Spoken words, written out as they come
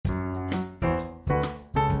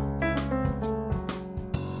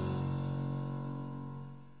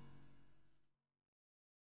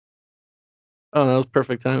Oh, that was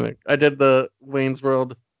perfect timing. I did the Wayne's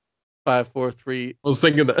World 5, 4, 3, I was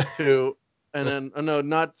thinking that. 2, and then no,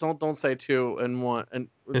 not don't say 2 and 1, and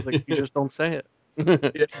it's like you just don't say it.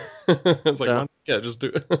 Yeah. It's like, So, yeah, just do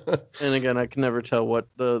it. and again, I can never tell what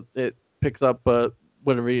the it picks up, but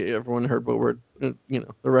whatever everyone heard, but we're the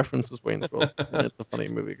reference is Wayne's World, and it's a funny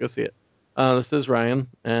movie. Go see it. This is Ryan,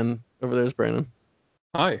 and over there's Brandon,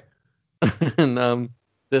 Hi. and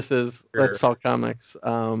this is Let's Sure. Talk Comics,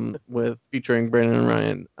 with featuring Brandon and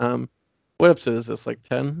Ryan. What episode is this? Like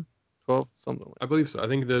 10, 12, something like I that. believe so. I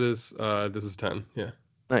think that is this is 10. Yeah.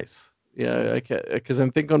 Nice. Yeah, I can because I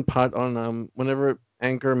think on pot on whenever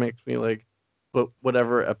Anchor makes me like put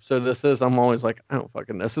whatever episode this is, I'm always like, I don't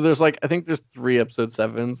fucking know. So there's like I think there's 3 episode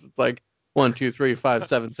 7s. It's like 1, 2, 3, 5,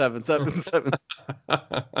 7, 7, 7.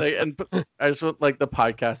 Like, and I just want like the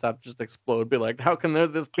podcast app just explode, be like, how can there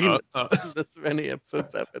this be this many episode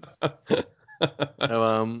 7s?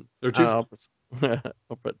 So They're too I'll put,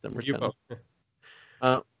 I'll put them keep 10.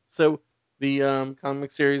 up. So the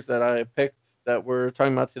comic series that I picked that we're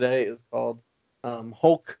talking about today is called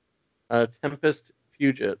Hulk, Tempest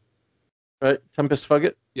Fugit, right? Tempest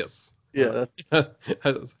Fugit. Yes. Yeah,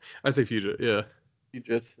 I say Fugit. Yeah.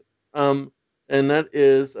 Fugit. And that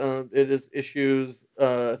is it is issues.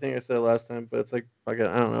 I think I said it last time, but it's like fucking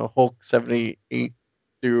I don't know Hulk 78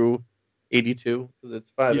 through 82 because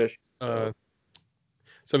it's 5 issues. Uh,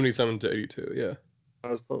 So 77 to 82. Yeah.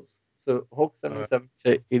 I was close. So Hulk Uh, 77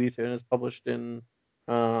 to 82 and is published in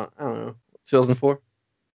I don't know 2004.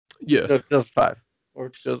 yeah. No, 2005 or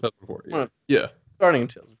 2000, 2004. Yeah. Yeah. starting in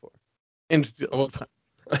 2004 into I will,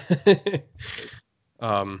 2005.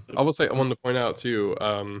 I will say I wanted to point out too.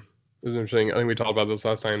 This is interesting. I think we talked about this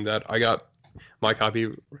last time that I got my copy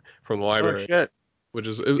from the Oh library, shit, which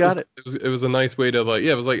is you got it. it was a nice way to like,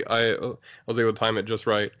 yeah, it was like I was able to time it just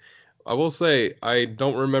right. I will say I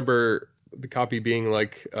don't remember the copy being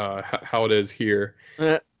like how it is here,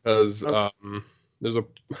 Eh, because oh, there's a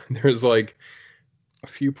there's like a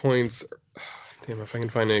few points. Damn, if I can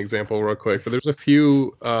find an example real quick, but there's a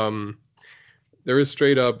few there is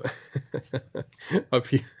straight up a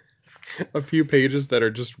few pages that are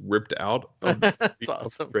just ripped out of that's the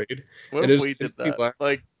awesome. grade. What And if it's we did just me that laugh.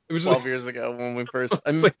 like It was just 12 years ago when we first? I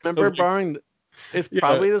I remember was like, borrowing. It's yeah,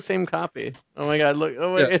 probably the same copy. Oh my god, look!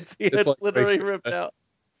 Oh yeah. wait, it's It's it's like right literally here. ripped out.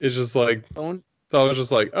 It's just like, Someone so I was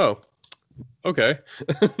just like, oh, okay.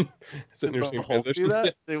 It's an did the interesting Hulk do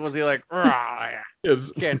transition. that? Was he like, "Rah,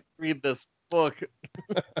 Yes. can't read this book?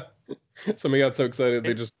 Somebody got so excited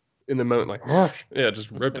they just in the moment like, yeah, just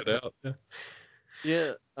ripped it out. Yeah.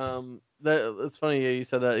 Yeah, that's funny. Yeah, you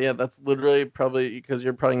said that. Yeah, that's literally probably because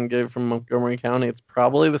you're probably gonna get it from Montgomery County. It's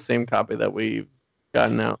probably the same copy that we've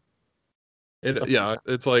gotten out. Yeah,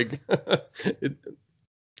 it's like it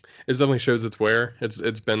definitely shows its wear.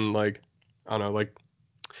 It's been like, I don't know, like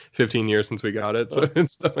 15 years since we got it, so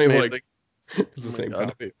it's definitely like Amazing. it's Oh the my same god,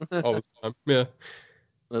 copy all the time. Yeah.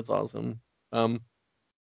 that's awesome.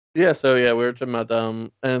 Yeah. So yeah, we were talking about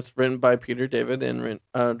and it's written by Peter David and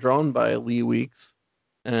drawn by Lee Weeks.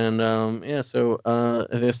 And yeah, so I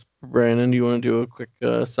guess Brandon, do you want to do a quick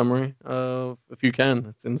summary of if you can?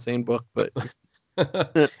 It's an insane book, but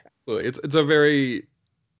So it's a very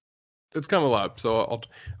it's kind of a lot. So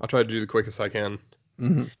I'll try to do the quickest I can.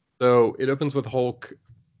 Mhm. So it opens with Hulk,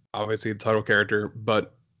 obviously the title character,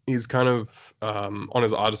 but he's kind of on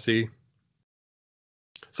his odyssey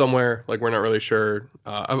somewhere. Like we're not really sure.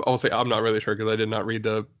 I'll say I'm not really sure because I did not read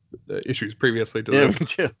the issues previously to Yeah, this. me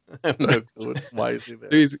too. I have no clue. Why is he So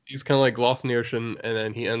there? he's kind of like lost in the ocean, and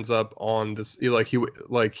then he ends up on this he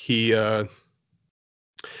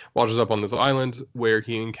washes up on this island where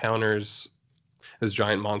he encounters this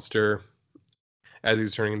giant monster as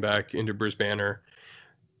he's turning back into Bruce Banner.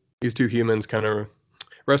 These two humans kind of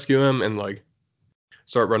rescue him and like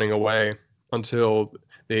start running away until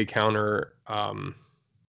they encounter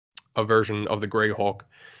a version of the Gray Hulk,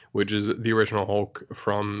 which is the original Hulk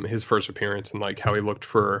from his first appearance and like how he looked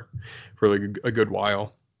for like a good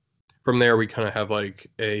while. From there, we kind of have like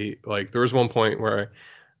there was one point where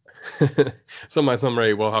some of my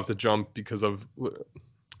summary will have to jump because of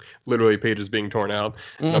literally pages being torn out,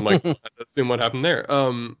 and I'm like, let's assume what happened there.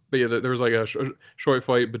 But yeah, there was like a short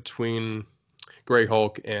fight between Gray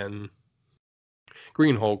Hulk and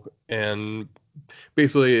Green Hulk, and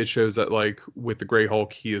basically it shows that like with the Gray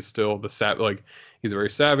Hulk, he is still like he's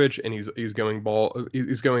very savage, and he's going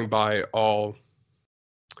by all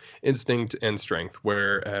instinct and strength,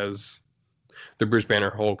 whereas the Bruce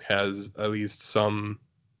Banner Hulk has at least some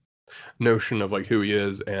notion of like who he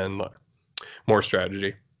is and more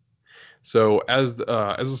strategy. So as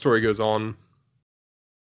the story goes on,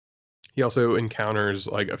 he also encounters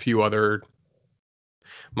like a few other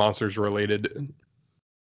monsters related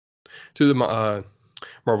to the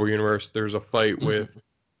Marvel Universe. There's a fight with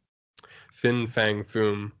Fin Fang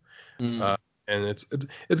Foom, and it's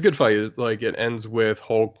a good fight. It ends with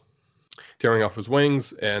Hulk tearing off his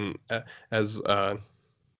wings, and as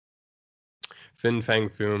Fin Fang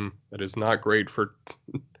Foom, that is not great for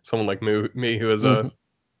someone like me who is a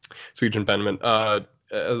speech impediment.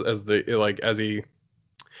 As he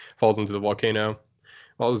falls into the volcano.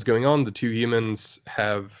 While this is going on, the two humans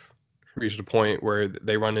have reached a point where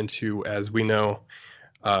they run into, as we know,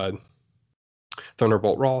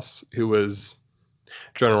 Thunderbolt Ross, who was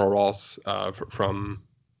General Ross from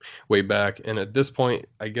way back. And at this point,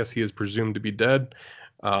 I guess he is presumed to be dead.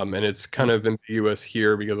 And it's kind of ambiguous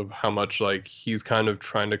here because of how much he's kind of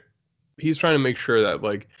trying to make sure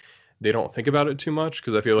that they don't think about it too much,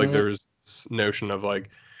 because I feel like there's this notion of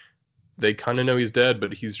they kind of know he's dead,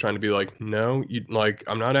 but he's trying to be no, you,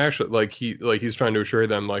 I'm not actually he's trying to assure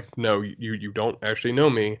them no, you don't actually know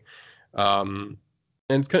me. And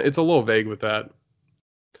it's a little vague with that.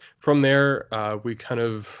 From there, we kind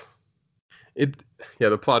of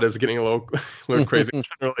the plot is getting a little crazy. I'm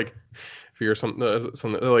trying to figure something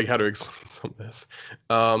how to explain some of this.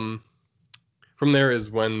 From there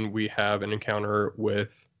is when we have an encounter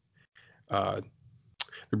with the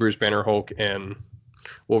Bruce Banner Hulk and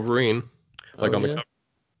Wolverine, on the cover.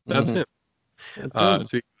 That's him.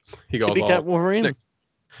 So he goes all cat Wolverine.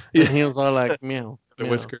 Yeah, and he was all meow. The meow.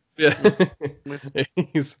 whiskers. Yeah,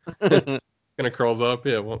 he's kind of curls up.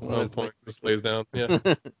 Yeah, one point just lays down. Yeah.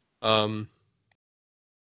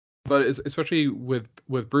 But especially with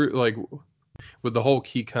Bruce, with the Hulk,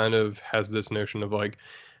 he kind of has this notion of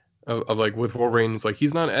with Wolverine, it's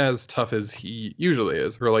he's not as tough as he usually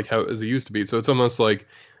is, or as he used to be. So it's almost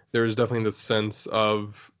there's definitely this sense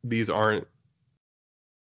of these aren't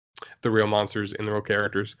the real monsters and the real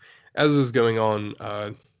characters. As is going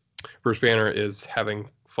on, Bruce Banner is having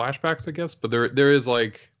flashbacks, I guess, but there is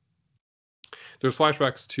there's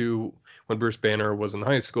flashbacks to when Bruce Banner was in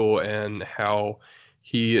high school and how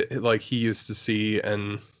he used to see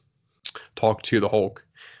and talk to the Hulk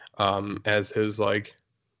as his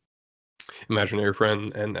imaginary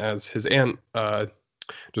friend, and as his aunt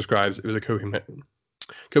describes, it was a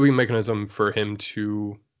coping mechanism for him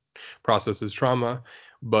to process his trauma.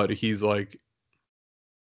 But he's an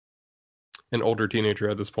older teenager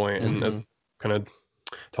at this point, and as kind of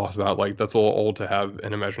talks about that's a little old to have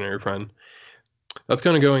an imaginary friend. That's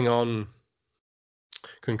kind of going on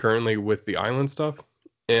concurrently with the island stuff,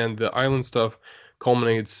 and the island stuff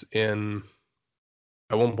culminates in,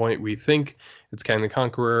 at one point we think it's Kang the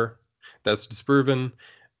Conqueror that's disproven,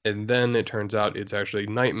 and then it turns out it's actually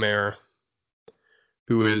Nightmare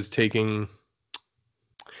who is taking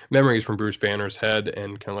memories from Bruce Banner's head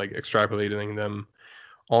and kind of extrapolating them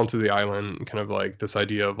onto the island, kind of this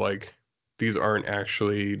idea of these aren't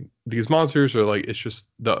actually these monsters, or it's just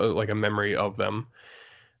the a memory of them.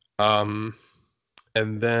 And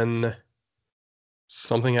then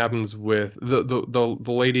something happens with the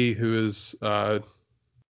lady who is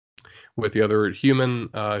with the other human.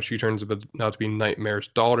 She turns out to be Nightmare's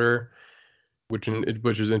daughter, which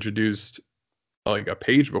is introduced a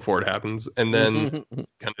page before it happens, and then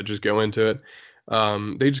kind of just go into it.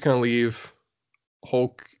 They just kind of leave.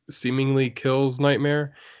 Hulk seemingly kills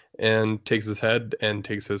Nightmare and takes his head and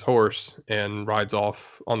takes his horse and rides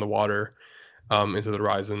off on the water into the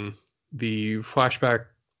horizon. The flashback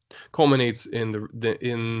culminates in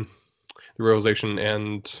the realization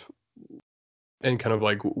and kind of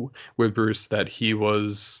with Bruce that he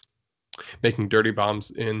was making dirty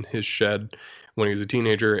bombs in his shed when he was a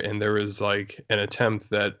teenager, and there was an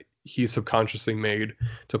attempt that he subconsciously made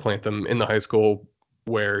to plant them in the high school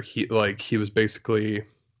where he was basically,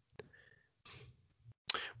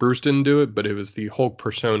 Bruce didn't do it, but it was the Hulk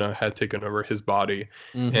persona had taken over his body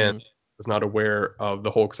and was not aware of the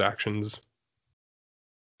Hulk's actions,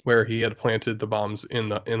 where he had planted the bombs in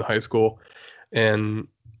the high school, and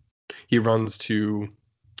he runs to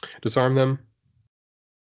disarm them.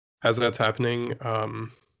 As that's happening, the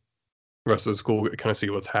rest of the school kind of sees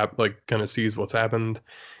what's happened,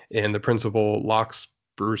 and the principal locks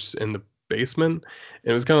Bruce in the basement.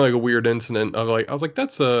 And it was kind of a weird incident of I was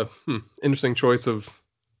that's a interesting choice of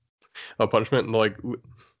a punishment, and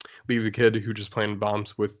leave the kid who just planted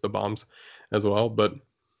bombs with the bombs as well. But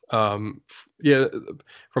from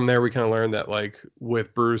there we kind of learned that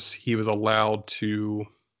with Bruce, he was allowed to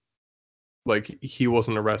he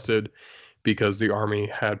wasn't arrested because the army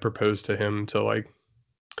had proposed to him to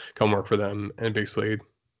come work for them, and basically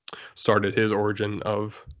started his origin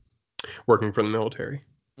of working for the military.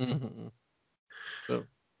 So.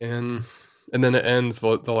 And then it ends,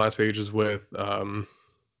 the last page is with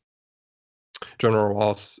General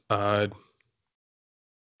Ross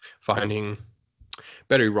finding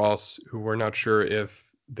Betty Ross, who we're not sure if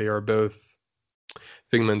they are both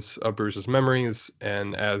figments of Bruce's memories,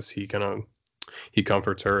 and as he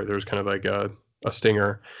comforts her, there's kind of like a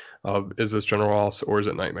stinger of, is this General Ross or is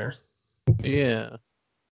it Nightmare? Yeah,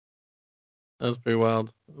 that was pretty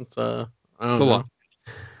wild. It's I It's a don't lot.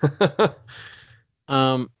 know.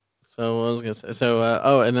 Um, so what I was gonna say.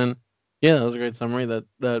 So and then yeah, that was a great summary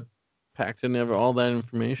that packed in all that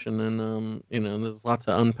information, and there's a lot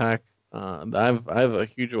to unpack. I have a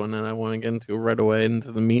huge one that I want to get into right away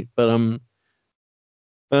into the meat, but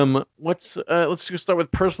what's let's just start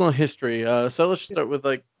with personal history. So let's start with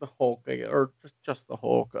like the Hulk, or just the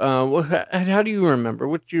Hulk. How do you remember?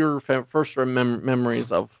 What's your first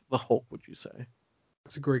memories of the Hulk? Would you say?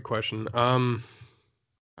 That's a great question.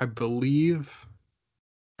 I believe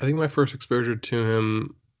I think my first exposure to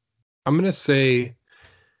him, I'm gonna say,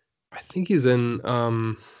 I think he's in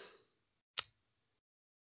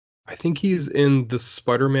I think he's in the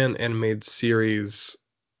Spider-Man animated series,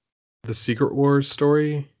 the Secret Wars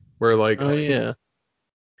story, where like Oh I think yeah.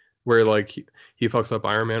 where like he fucks up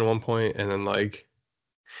Iron Man at one point, and then like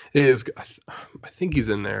it is. I think he's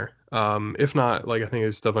in there. If not, like I think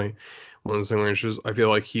it's definitely one of the things. Just I feel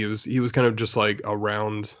like he was kind of just like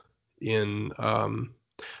around in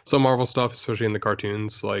some Marvel stuff, especially in the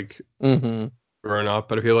cartoons, like Mm-hmm. growing up.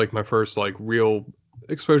 But I feel like my first like real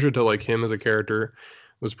exposure to like him as a character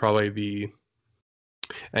was probably the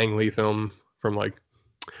Ang Lee film from like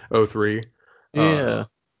 '03. Yeah.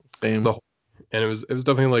 Same. The and it was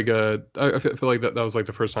definitely like I feel like that was like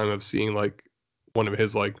the first time of seeing like one of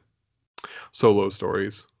his like solo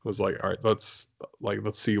stories. It was like, all right, let's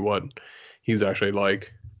see what he's actually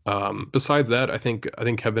like. Besides that, I think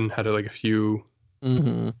Kevin had like a few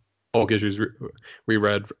Mm-hmm. Hulk issues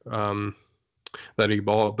reread that he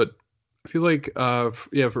bought, but I feel like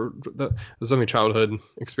yeah, for that was definitely childhood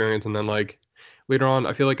experience, and then like later on,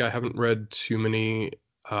 I feel like I haven't read too many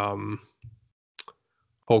um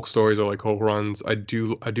Hulk stories or like Hulk runs. I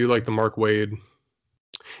do like the Mark Waid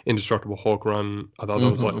Indestructible Hulk run. I thought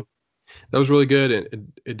Mm-hmm. that was really good.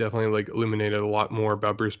 It definitely like illuminated a lot more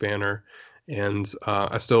about Bruce Banner, and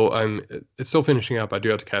it's still finishing up. I do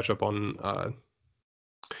have to catch up on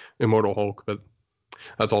Immortal Hulk, but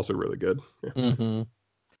that's also really good. Yeah.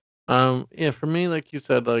 Mm-hmm. Yeah, for me, like you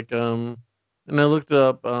said, and I looked it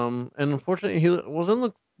up, and unfortunately, he wasn't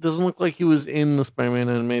look doesn't look like he was in the Spider-Man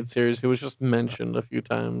animated series. He was just mentioned a few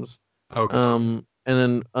times. Okay. And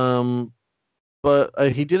then, but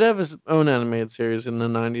he did have his own animated series in the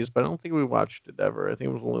 '90s, but I don't think we watched it ever. I think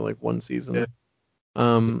it was only like one Yeah. season.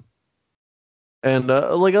 Um, and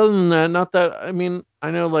like other than that, not that I mean, I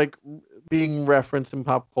know like being referenced in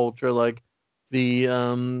pop culture, like the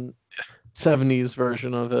 '70s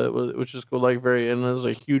version of it, which is cool. Like and it was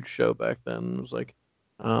a huge show back then. It was like,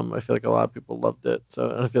 I feel like a lot of people loved it. So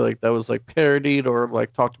and I feel like that was like parodied or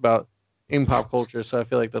like talked about in pop culture. So I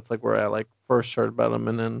feel like that's like where I like first heard about him,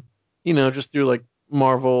 and then just through like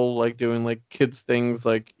Marvel, like doing like kids things,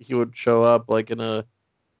 like he would show up like in a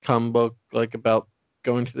comic book like about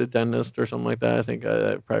going to the dentist or something like that. I think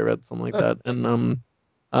I probably read something like that, and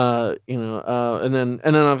and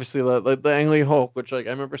then obviously like the Ang Lee Hulk, which like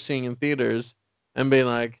I remember seeing in theaters and being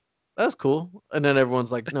like, that's cool, and then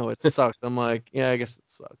everyone's like, no, it sucked. I'm like, yeah, I guess it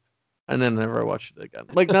sucked, and then never watched it again.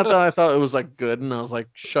 Like, not that I thought it was like good, and I was like,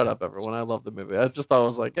 shut up, everyone, I love the movie. I just thought it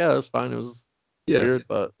was like, yeah, it was fine. It was Yeah. weird,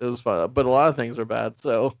 but it was fine. But a lot of things are bad,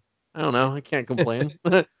 so I don't know. I can't complain.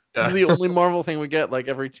 This is Yeah. the only Marvel thing we get like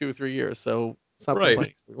every 2 or 3 years, so stop Right.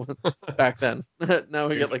 complaining. Back then, now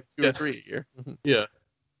we get Exactly. like two or Yeah. three a year. Yeah.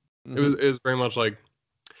 It was Hmm. it was very much like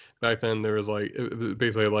back then. There was like it was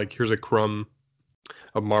basically like here's a crumb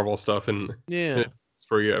of Marvel stuff, and Yeah, it's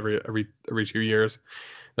for you every 2 years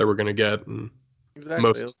that we're gonna get, and exactly.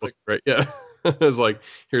 most It of was us, like, right? Yeah. It's like,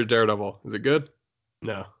 here's Daredevil. Is it good?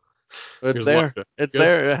 No. it's Here's there. Alexa. It's Good.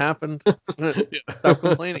 there. It happened. Stop Yeah.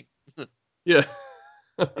 complaining. Yeah.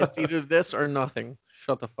 It's either this or nothing.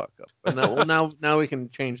 Shut the fuck up. And now we can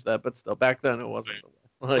change that, but still, back then it wasn't the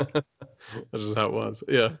way. Like, That's just how it was.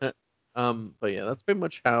 Yeah. but yeah, that's pretty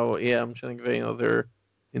much how. Yeah, I'm trying to think of any other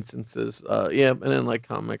instances. Yeah, and then like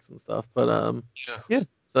comics and stuff. But Yeah. yeah.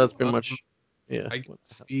 So that's pretty Um, much. Yeah. I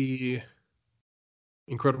guess the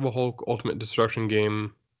Incredible Hulk Ultimate Destruction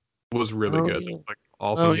game was really Oh good. yeah. Like Oh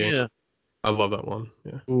awesome game. yeah. I love that one.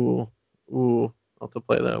 Yeah. Ooh. Ooh. I'll have to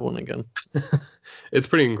play that one again. It's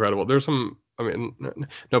pretty incredible. There's some, I mean,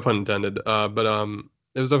 no pun intended. But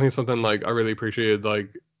it was definitely something like I really appreciated.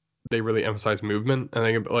 Like they really emphasized movement. I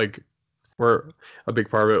think like where a big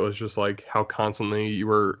part of it was just like how constantly you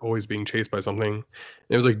were always being chased by something.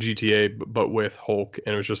 It was like GTA, but with Hulk,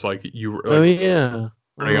 and it was just like you were Oh like yeah,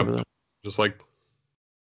 I running remember up, that. just like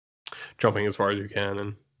jumping as far as you can,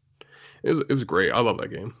 and it was great. I love that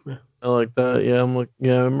game. Yeah. I like that. Yeah, I'm like,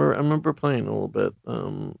 yeah, I remember playing a little bit.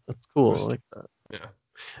 It's It cool. I was, like that. yeah,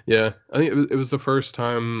 yeah. I think it was the first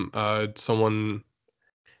time someone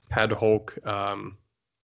had Hulk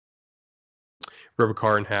rip a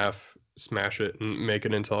car in half, smash it, and make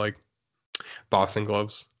it into like boxing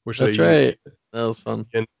gloves, which they That's use right. That was fun.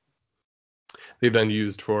 and they then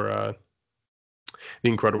used for the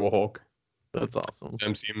Incredible Hulk That's awesome.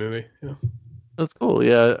 MCU movie. Yeah, That's cool.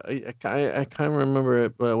 Yeah, I kind of remember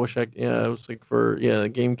it, but I wish yeah, it was like for the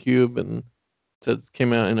GameCube and it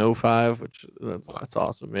came out in '05, which that's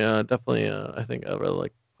awesome. Yeah, definitely. I think I really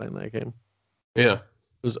like playing that game. yeah.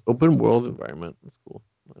 It was open world environment. It's cool.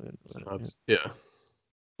 I didn't It's know that, yeah. nuts.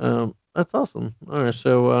 Yeah. That's awesome. All right,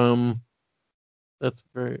 so that's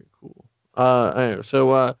very cool. Anyway,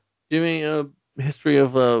 so do you have any history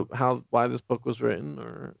of why this book was written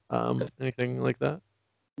or anything like that?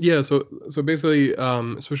 Yeah, so basically,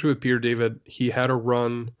 especially with Peter David, he had a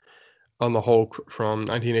run on the Hulk from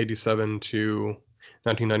 1987 to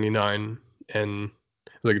 1999, and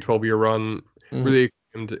it was like a 12-year run, Hmm. really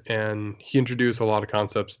acclaimed, and he introduced a lot of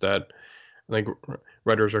concepts that like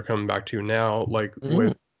writers are coming back to now, like Hmm.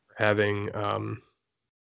 with having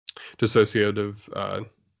dissociative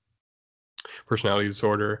personality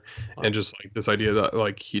disorder, and just like this idea that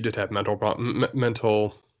like he did have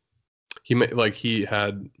mental like he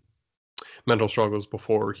had mental struggles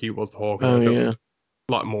before he was the Hulk, and Oh I feel like yeah.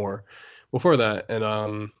 a lot more before that.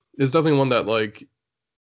 And it's definitely one that like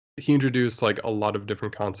he introduced like a lot of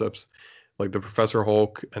different concepts, like the Professor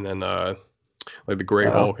Hulk, and then like the Gray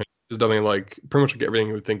Wow. Hulk. It's definitely like pretty much like everything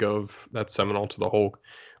you would think of that's seminal to the Hulk,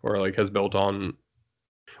 or like has built on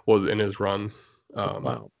was in his run. That's Um,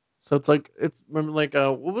 wild. So it's like it's remember like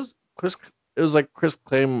what was Chris? It was like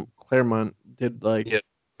Claremont did like yeah,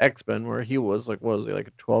 X-Men where he was like what was he like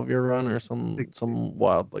a 12-year run or some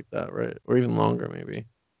wild like that, right? Or even longer maybe.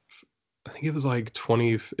 I think it was like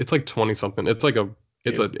 20. It's like 20 something. It's like a.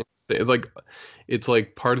 It's a. Jesus. It's like. It's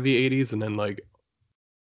like part of the 80s, and then like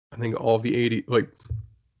I think all of the 80s, like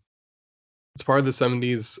it's part of the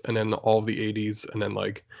 70s, and then all of the 80s, and then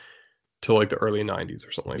like to like the early 90s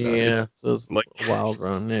or something like that. It's Yeah, those like wild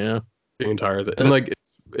run. Yeah. the entire thing, and Uh, like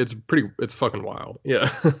it's fucking wild. Yeah.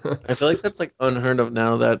 I feel like that's like unheard of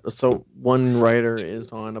now that so one writer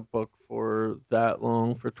is on a book for that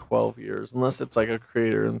long for 12 years, unless it's like a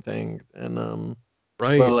creator and thing. And but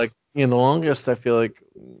Right. like the longest I feel like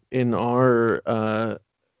in our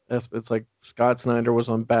it's like Scott Snyder was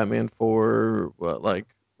on Batman for what like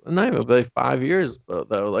not even like 5 years but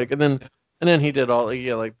though like and then he did all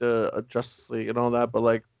like the Justice League and all that, but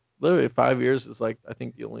like literally 5 years is like I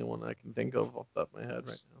think the only one I can think of off the top of my head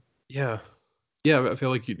right now. Yeah. Yeah. I feel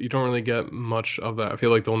like you don't really get much of that. I feel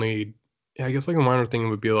like the only, yeah, I guess like a minor thing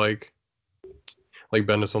would be like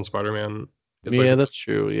Bendis on Spider-Man. It's like Yeah, that's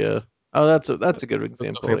true. Yeah. Oh, that's a good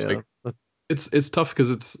example. definitely Yeah. like it's tough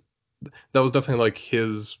because that was definitely like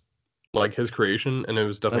his creation, and it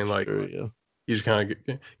was definitely That's like true. Yeah. he just kind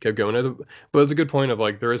of kept going at it. But it's a good point of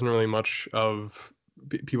like there isn't really much of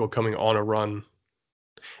people coming on a run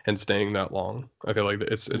and staying that long. I feel like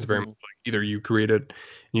it's very much Hmm. like either you create it and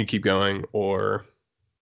you keep going, or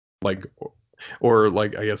like or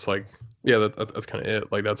like I guess like yeah, that's kind of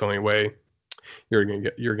it. Like that's the only way you're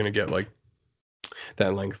gonna get like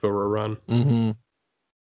that length over a run Hmm. and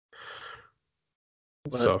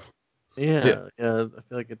But stuff. Yeah, yeah. I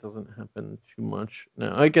feel like it doesn't happen too much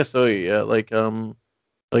now. I guess so. Yeah. Like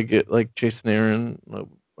Jason Aaron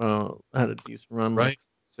had a decent run like right.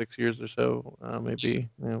 6 years or so, maybe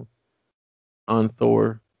on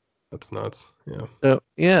Thor. That's nuts. Yeah, So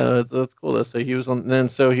yeah, that's cool. So he was on then.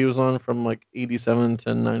 So he was on from like '87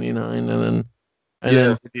 to '99,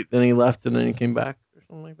 yeah, then he left, and then he came back or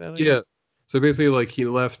something like that. I guess. yeah. So basically, like he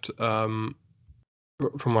left.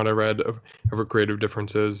 From what I read, over creative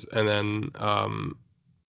differences, and then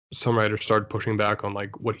some writers started pushing back on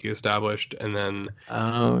like what he established, and then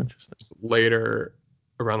Oh, interesting. later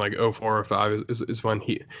around like '04 or 05 is when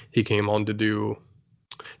he came on to do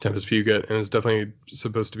Tempest Fugit, and it's definitely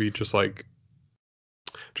supposed to be just that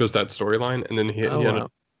storyline, and then Oh he ended wow.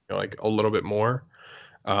 up like a little bit more,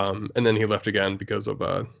 and then he left again because of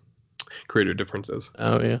creative differences.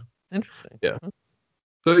 Oh yeah. Interesting. Yeah, Huh.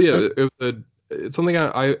 so yeah, Okay. it's something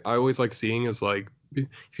I always like seeing is like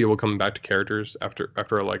people coming back to characters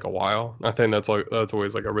after like a while. I think that's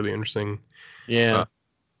always like a really interesting uh, Yeah.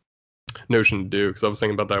 notion to do, because I was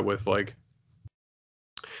thinking about that with like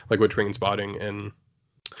like with Train Spotting and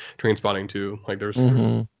Train Spotting 2. Like there's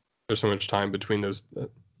so much time between those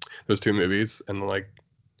two movies, and like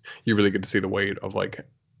you really get to see the weight of like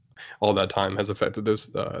all that time has affected those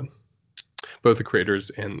both the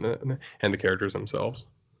creators and the characters themselves.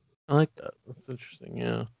 I like that. That's interesting.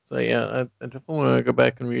 Yeah. So yeah, I definitely want to go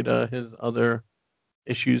back and read his other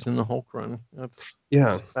issues in the Hulk run. That's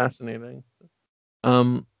fascinating.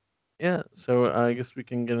 Yeah. So I guess we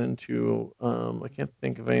can get into. I can't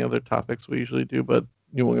think of any other topics we usually do, but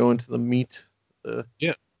you will go into the meat. The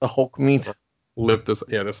Hulk meat. Live this.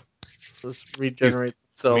 Yeah. This regenerates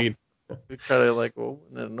itself. We try to like, and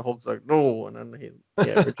then Hulk's like, no, and then he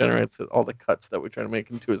regenerates all the cuts that we try to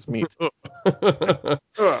make into his meat.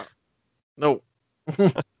 No.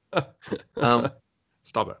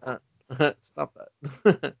 Stop it. Stop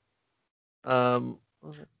that.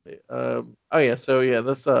 Oh yeah, so yeah,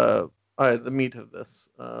 this all right, the meat of this.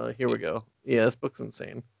 Here we go. Yeah, this book's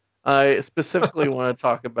insane. I specifically want to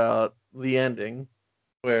talk about the ending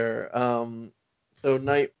where so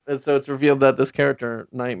it's revealed that this character,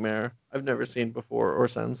 Nightmare, I've never seen before or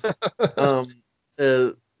since.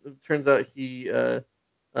 It turns out he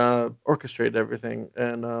orchestrated everything,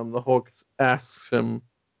 and the Hulk asks him,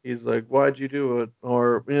 he's like, "Why'd you do it?"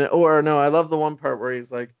 Or no, I love the one part where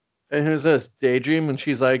he's like, "And who's this, Daydream?" And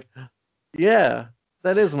she's like, "Yeah,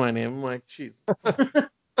 that is my name." I'm like, "Jesus."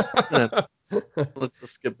 Let's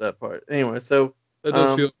just skip that part. Anyway, so it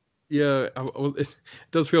does feel. Yeah, it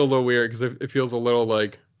does feel a little weird because it feels a little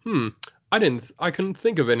like, I couldn't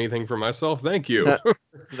think of anything for myself. Thank you.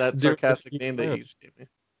 That sarcastic name that you just gave me.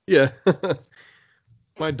 Yeah.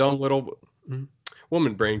 My dumb little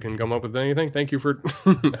woman brain can come up with anything. Thank you for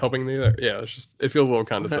helping me there. Yeah, it feels a little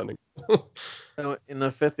condescending. So in the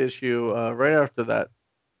 5th issue, right after that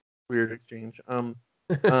weird exchange,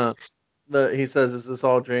 he says, "Is this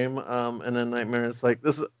all a dream?" And then Nightmare is like,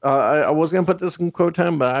 "This is." I was gonna put this in quote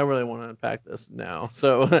time, but I really want to unpack this now.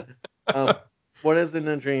 So, what is in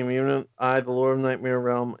a dream? Even I, the Lord of Nightmare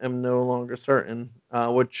Realm, am no longer certain.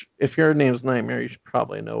 Which, if your name's Nightmare, you should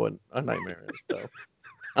probably know what a nightmare is. So,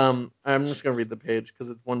 I'm just gonna read the page because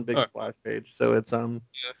it's one big splash page. So it's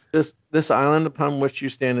this island upon which you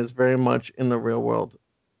stand is very much in the real world.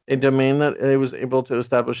 A domain that it was able to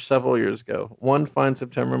establish several years ago. One fine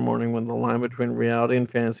September morning when the line between reality and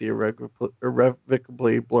fantasy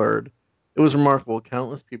irrevocably blurred. It was remarkable.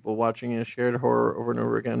 Countless people watching a shared horror over and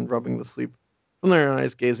over again, rubbing the sleep from their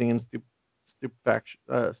eyes, gazing in stupefaction.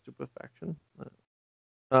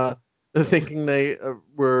 Thinking they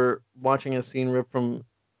were watching a scene ripped from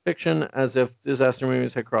fiction, as if disaster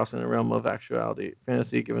movies had crossed in the realm of actuality,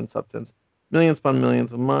 fantasy given substance. Millions upon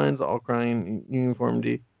millions of minds, all crying in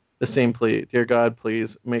uniformity, the same plea. Dear God,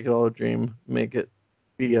 please make it all a dream. Make it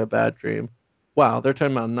be a bad dream. Wow, they're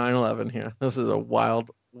talking about 9/11 here. This is a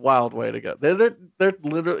wild, wild way to go.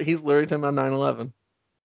 He's literally talking about 9/11.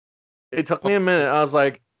 It took me a minute. I was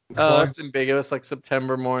like, it's ambiguous, like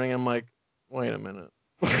September morning. I'm like, wait a minute.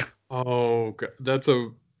 Oh, God. That's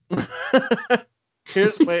a.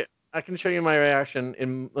 Wait. I can show you my reaction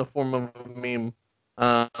in the form of a meme.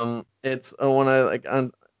 It's one I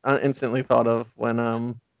instantly thought of when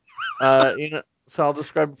So I'll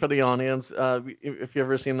describe it for the audience. If you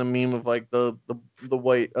ever seen the meme of like the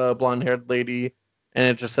white blonde haired lady, and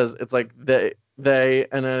it just says it's like they,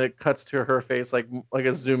 and then it cuts to her face like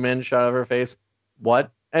a zoom in shot of her face.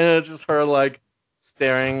 What? And it's just her like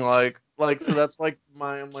staring like so that's like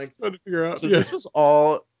I'm like trying to figure out. So this was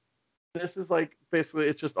all. This is like basically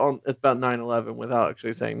it's about 9/11 without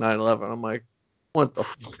actually saying 9/11. I'm like, what the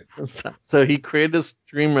fuck is that? So he created this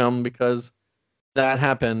dream realm because that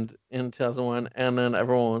happened in 2001, and then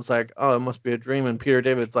everyone was like, oh, it must be a dream, and Peter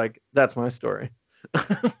David's like, that's my story.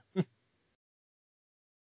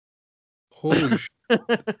 Holy shit.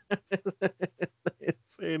 It's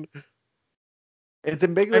insane. It's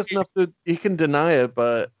ambiguous enough that you can deny it,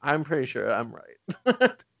 but I'm pretty sure I'm right.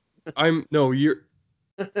 You're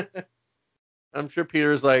I'm sure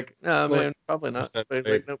Peter's like, no, man, probably not. But he's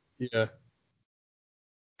like, nope. Yeah.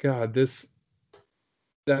 God,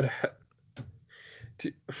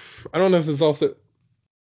 I don't know if this also.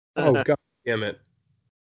 Oh, God damn it.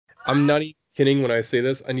 I'm not even kidding when I say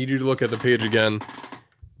this. I need you to look at the page again.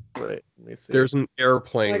 Wait, let me see. There's an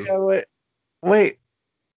airplane. Oh my God, wait.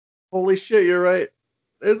 Holy shit, you're right.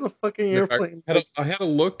 There's a fucking airplane. I had a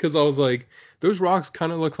look because I was like, those rocks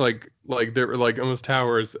kind of look like they were like almost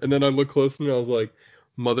towers. And then I looked closer and I was like,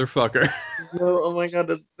 motherfucker. No, oh my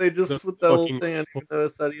God, they just slipped that whole thing. I didn't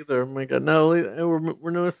notice that either. Oh my God, no,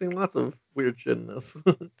 we're noticing lots of weird shit in this.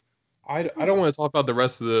 I don't want to talk about the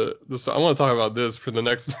rest of the stuff. I want to talk about this for the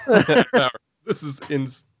next hour. This is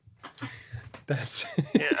That's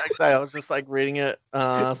Yeah, exactly. I was just like reading it.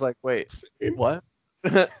 I was like, wait, what?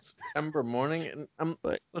 September morning, and I'm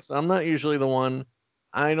like, listen, I'm not usually the one.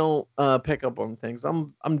 I don't pick up on things.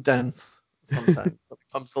 I'm dense sometimes when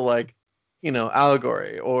it comes to like,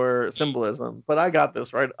 allegory or symbolism. But I got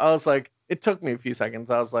this right. I was like, it took me a few seconds.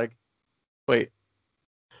 I was like, wait,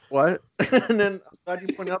 what? And then I'm glad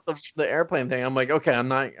you pointed out the airplane thing. I'm like, okay, I'm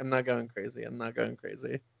not going crazy. I'm not going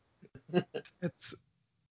crazy. It's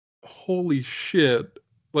holy shit.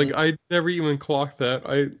 Like I never even clocked that.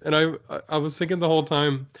 I was thinking the whole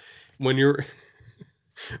time when you're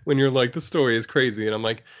when you're like the story is crazy and I'm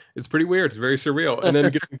like it's pretty weird, it's very surreal. And then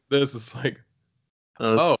getting to this it's like,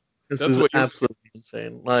 Uh, oh, this that's is what you're absolutely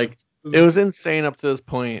insane. Like this it is was insane up to this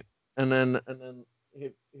point, and then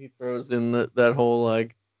he throws in that whole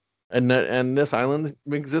like, and this island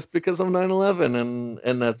exists because of 9/11,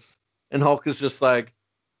 and that's and Hulk is just like,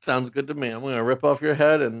 sounds good to me. I'm gonna rip off your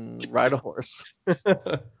head and ride a horse.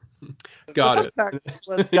 got it. And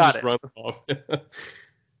Got just it. run off.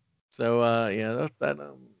 So yeah,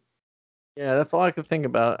 yeah, that's all I could think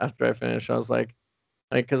about after I finished. I was like,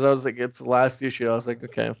 because I was like, it's the last issue. I was like,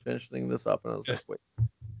 okay, I'm finishing this up, and I was like, wait,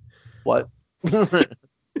 what?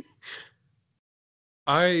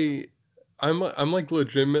 I I'm like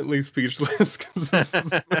legitimately speechless because this is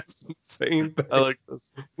the most insane I thing like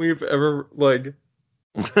this. we've ever like.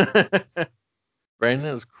 Brandon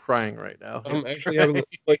is crying right now. He's I'm actually crying. having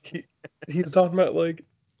like he's talking about like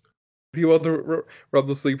people have to rub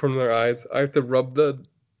the sleep from their eyes. I have to rub the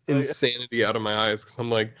Oh, yeah. insanity out of my eyes because I'm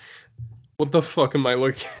like, what the fuck am I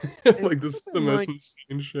looking at? It Like this must is have the been most like,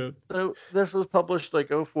 insane shit. so this was published like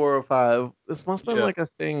 04 or 05. This must have been Yeah, like a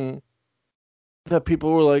thing that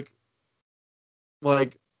people were like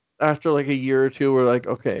after like a year or two were like,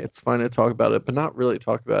 okay, it's fine to talk about it, but not really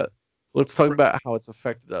talk about it. Let's talk about how it's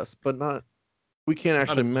affected us, but not we can't not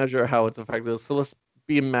actually measure how it's affected us. So let's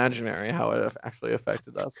be imaginary how it actually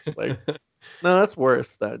affected us. Like, no, that's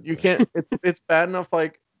worse. That you can't. It's bad enough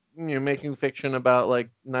like making fiction about like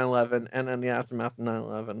 9/11 and then the aftermath of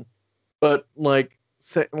 9/11, but like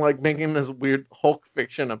making this weird Hulk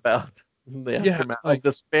fiction about the yeah, aftermath of like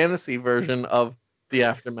this fantasy version of the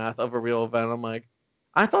aftermath of a real event. I'm like,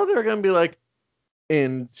 I thought they were gonna be like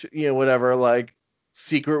in whatever like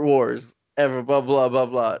Secret Wars ever blah blah blah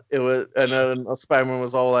blah. It was, and then Spider-Man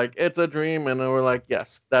was all like, "It's a dream," and then we're like,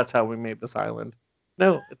 "Yes, that's how we made this island."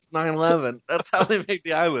 No, it's 9/11. That's how they made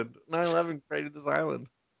the island. 9/11 created this island.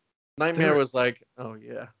 Nightmare there was like, "Oh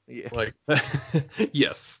yeah, yeah." like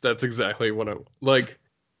yes, that's exactly what I like.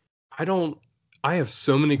 I don't. I have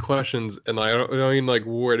so many questions, and I don't even like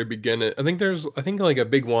where to begin it. I think like a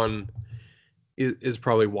big one is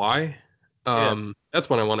probably why. Yeah. That's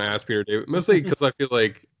what I want to ask Peter David, mostly because I feel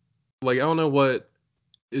like I don't know what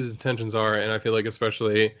his intentions are, and I feel like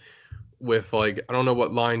especially with like I don't know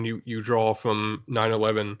what line you draw from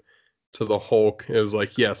 9/11 to the Hulk. It was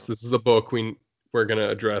like yes, this is a book we're gonna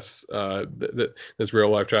address this real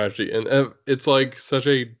life tragedy, and it's like such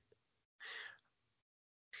a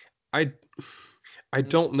I I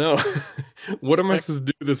don't know. What am I Like supposed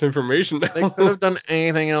to do with this information they could now? have done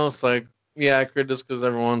anything else. Like, yeah, I could just because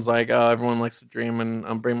everyone's like, oh, everyone likes to dream, and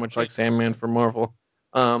I'm pretty much like Sandman for Marvel.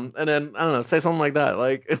 And then I don't know, say something like that.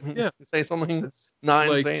 Like, Yeah, say something it's not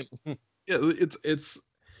like insane. yeah, it's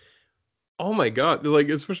oh my god, like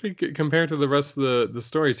especially compared to the rest of the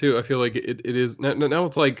story too. I feel like it is now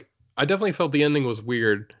it's like I definitely felt the ending was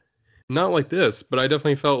weird. Not like this, but I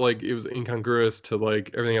definitely felt like it was incongruous to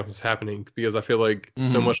like everything else that's happening because I feel like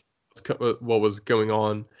so Hmm. much what was going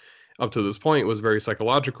on up to this point was very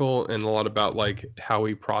psychological and a lot about like how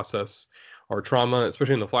we process our trauma,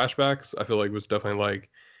 especially in the flashbacks. I feel like was definitely like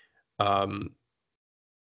um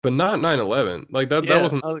but not 9/11. Like that Yeah,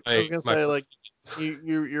 wasn't I was gonna my say first. like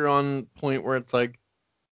you're on point where it's like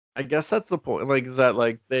I guess that's the point. Like, is that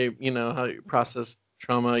like they how you process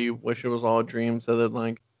trauma? You wish it was all a dream, so that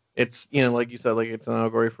like it's like you said like it's an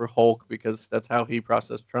allegory for Hulk because that's how he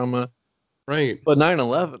processed trauma. Right. But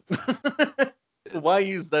 9/11, why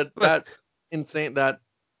use that insane that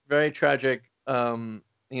very tragic you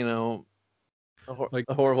know Like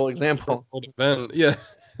a horrible for example? world event. Yeah.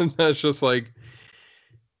 And that's just like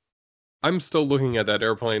I'm still looking at that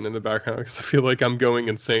airplane in the background because I feel like I'm going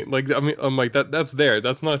insane. Like I mean, I'm like that's there.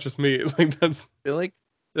 That's not just me. Like I feel like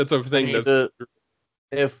that's a I thing need that's to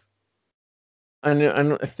if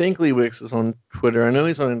I think Lee Wicks is on Twitter. I know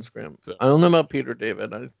he's on Instagram. so, I don't know about Peter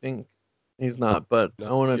David. I think he's not, but no,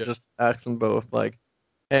 I want to yeah. just ask them both, like,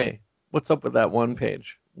 hey, what's up with that one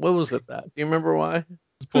page? What was it that? Do you remember why? It's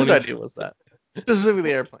Whose pointing idea was that? Specifically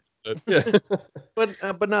the airplanes, to yeah.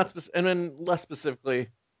 but not and then less specifically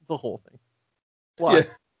the whole thing. Yeah.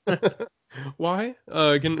 Why? Why?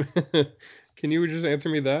 Can you just answer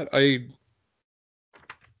me that?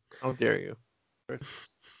 How dare you?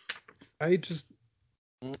 I just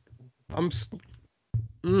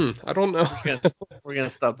Mm, I'm I don't know. we're gonna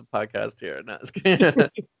stop the podcast here. No,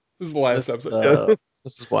 This is the last this episode. Yeah.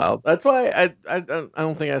 this is wild. That's why I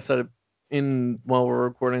don't think I said it in while we're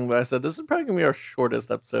recording, but I said this is probably gonna be our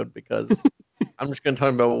shortest episode because I'm just gonna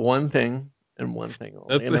talk about one thing and one thing only,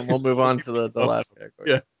 That's and then we'll move on to the last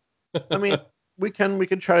category. Yeah. I mean, we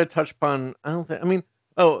could try to touch upon. I don't think. I mean,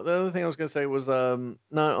 oh, the other thing I was gonna say was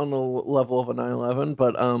not on the level of a 9/11,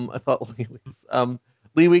 but I thought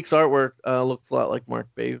Lee Weeks artwork looks a lot like Mark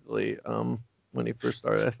Bagley when he first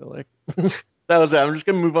started. I feel like that was it. I'm just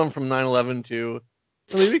gonna move on from 9/11 to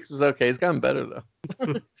Lee Weeks is okay. He's gotten better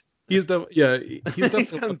though. He's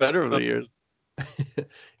He's gotten better over the years.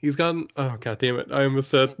 He's gotten. Oh god damn it! I almost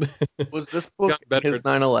said. Was this book Gotten better. his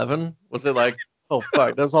 9/11? Was it like, oh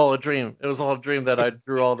fuck, that's all a dream? It was all a dream that I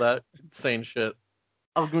drew all that insane shit.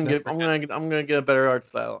 I'm gonna get a better art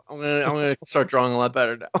style. I'm gonna start drawing a lot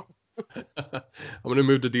better now. I'm gonna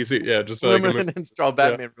move to DC. Yeah, just so I'm I can gonna draw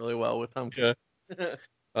Batman really well with Tom King. Yeah.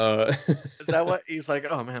 Is that what he's like?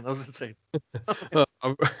 Oh man, that was insane.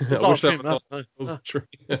 I It's all wish that dream. was a dream.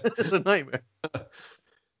 It's a nightmare.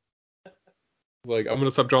 Like I'm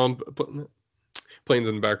gonna stop drawing planes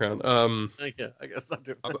in the background. Yeah, I guess I'll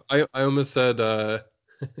do it. I almost said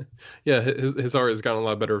yeah, his art has gotten a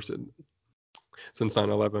lot better since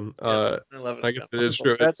 9/11. 9/11 I guess it is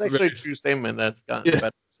true. That's It's actually a very- true statement. That's gotten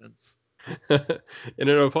better since and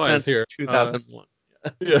it applies here. 2001.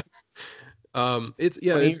 Yeah. It's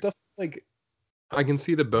Funny- it's definitely like I can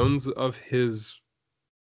see the bones of his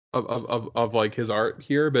of like his art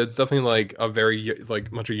here, but it's definitely like a very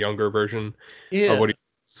like much a younger version Yeah. of what he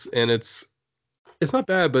is. And it's not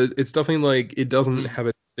bad, but it's definitely like it doesn't have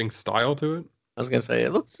a distinct style to it. I was gonna say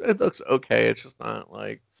it looks okay. It's just not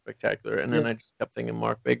like spectacular. And then I just kept thinking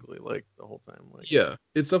Mark Bagley like the whole time. Like Yeah,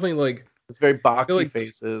 it's definitely like it's very boxy like-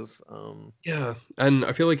 faces. yeah, and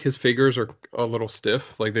I feel like his figures are a little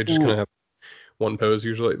stiff. Like they just kind of have one pose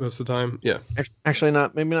usually most of the time. Yeah, Actually,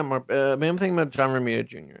 maybe not Mark. Maybe I'm thinking about John Romita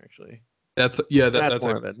Jr. Actually, that's that's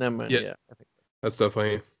more of it. Never mind. yeah. Yeah, I think that's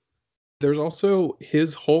definitely. There's also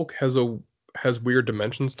his Hulk has weird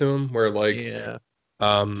dimensions to him where like yeah,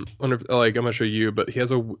 wonder if, like I'm not sure you, but he has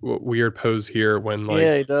a weird pose here when like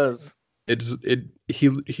yeah, he does.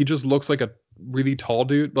 he just looks like a really tall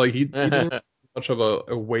dude. Like he doesn't have much of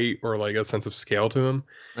a weight or like a sense of scale to him.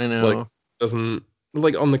 I know. Like doesn't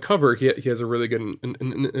like on the cover he has a really good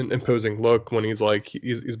and imposing look when he's like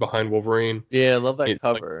he's behind Wolverine. Yeah, I love that Like-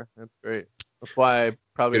 cover. That's great. That's why I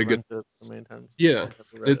probably Get a good- rented it so many times. Yeah,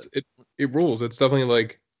 I read it rules. It's definitely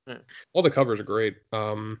like Yeah. all the covers are great.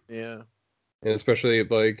 Yeah. And especially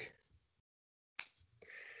like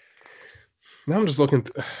now I'm just looking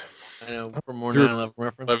I know for more Through- 9/11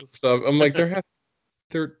 references. stuff. I'm like there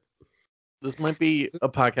This might be a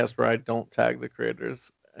podcast where I don't tag the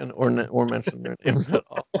creators or mention their names at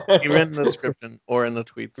all, even in the description or in the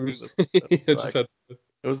tweets.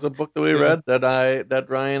 It was the book that we read that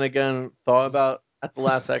Ryan again thought about at the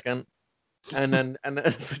last second, and then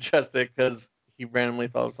suggested because he randomly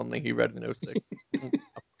thought of something he read in 06.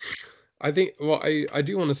 I think. Well, I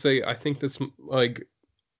do want to say I think this like.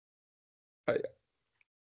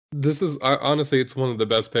 This is honestly it's one of the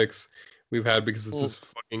best picks we've had because it's just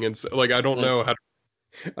fucking insane. Like I don't know how.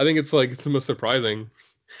 I think it's like it's the most surprising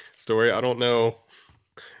story. I don't know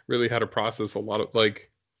really how to process a lot of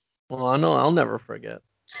like. Well, I know I'll never forget.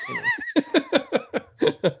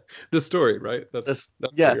 The story, right? That's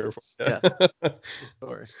yes, yes.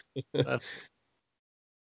 Story.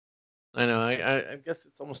 I know. I guess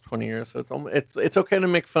it's almost 20 years, so it's okay to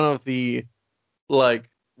make fun of the like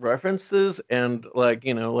references and like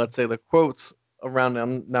let's say the quotes around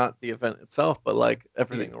them, not the event itself, but like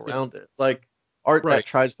everything around it, like art that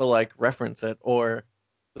tries to like reference it or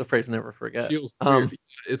the phrase "never forget." Feels weird.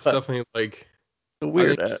 It's definitely like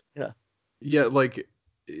weird. Yeah, like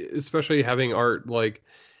especially having art like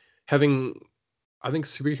having I think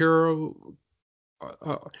superhero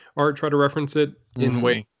art try to reference it in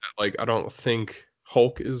ways that like I don't think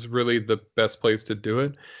Hulk is really the best place to do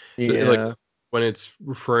it. Yeah, like when it's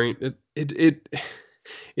referring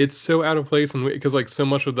it's so out of place and because like so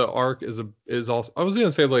much of the arc is also I was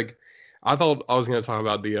gonna say like I thought I was gonna talk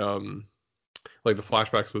about the like the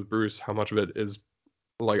flashbacks with Bruce, how much of it is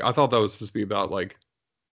like I thought that was supposed to be about like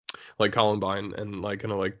Columbine and like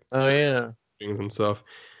kind of like oh yeah things and stuff.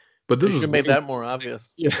 But this should is made that more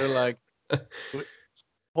obvious. Yeah. They're like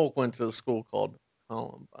Hulk went to a school called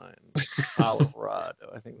Columbine,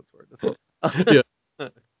 Colorado. I think that's where it is. Yeah.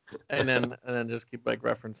 and then just keep like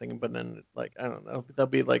referencing, but then like I don't know, that'll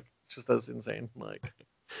be like just as insane. Like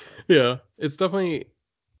Yeah, it's definitely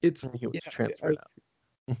it's he was yeah. transferred out.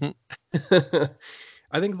 Mhm.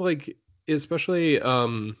 I think like especially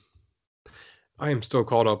I am still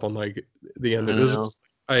caught up on like the I end of this. know.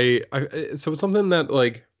 So it's something that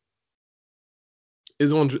like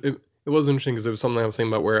is one. It was interesting because it was something I was saying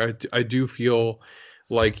about where I do feel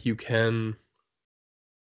like you can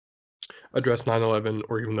address 9/11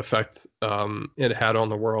 or even the effect it had on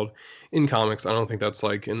the world in comics. I don't think that's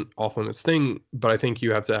like an off limits thing, but I think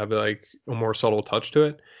you have to have like a more subtle touch to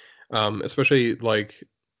it. Especially like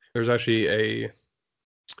there's actually a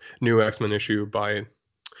new X-Men issue by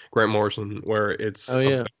Grant Morrison where it's Oh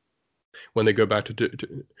yeah. when they go back to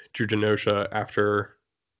Genosha after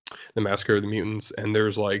the massacre of the mutants, and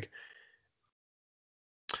there's like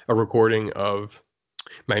a recording of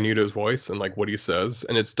Magneto's voice and like what he says,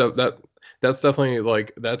 and that's definitely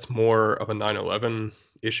like that's more of a 9/11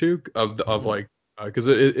 issue of Mhm. like because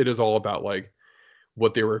it is all about like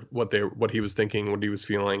what he was thinking, what he was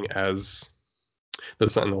feeling as the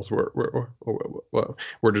Sentinels were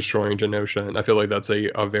destroying Genosha, and I feel like that's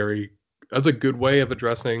a good way of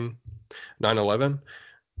addressing 9/11.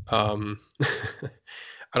 Um,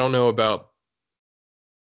 I don't know about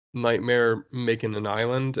Nightmare making an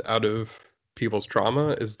island out of people's trauma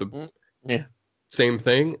is the Mm, yeah. same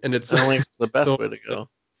thing, and it's I don't think it's the best so way to go.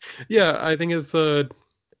 yeah, I think it's a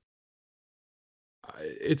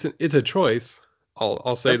choice.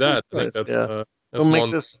 I'll say Definitely that. I think choice. Yeah. It'll that's make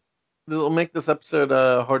one. this it'll make this episode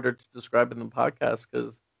harder to describe in the podcast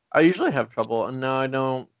because I usually have trouble, and now I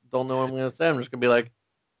don't know what I'm gonna say. I'm just gonna be like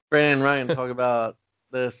Brandon and Ryan talk about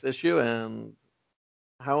this issue and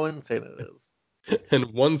how insane it is, And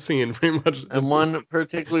one scene pretty much. and one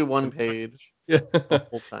particularly one page Yeah, the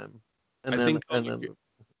whole time, I and then think and like then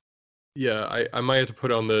yeah, I might have to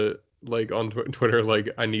put on the like on Twitter like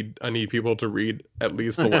I need people to read at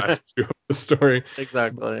least the last issue of the story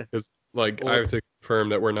exactly. because like I Well, have to confirm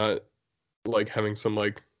that we're not like having some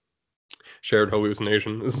like shared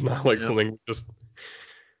hallucination. This is not like yeah. something we just.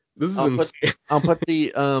 This is I'll put insane. I'll put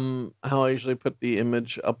the how I usually put the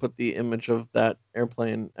image. I'll put the image of that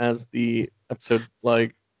airplane as the episode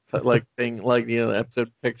like thing like the episode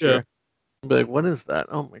Yeah. picture. I'll be like, what is that?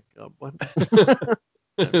 Oh my god, what?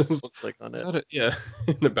 And Is people click on it. that it? Yeah,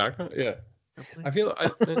 in the background. Yeah, Airplane. I feel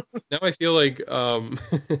I now I feel like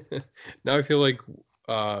now I feel like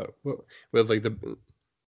with like the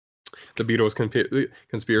Beatles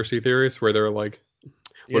conspiracy theories where they're like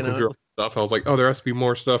You looking know, through all the stuff. I was like, oh, there has to be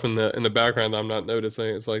more stuff in the background that I'm not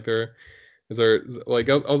noticing. It's like like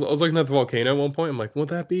I was looking at the volcano at one point. I'm like, would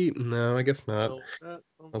that be? No, I guess not. no, that's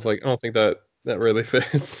I was something. like, I don't think that really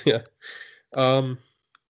fits. Yeah. Um.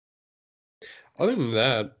 Other than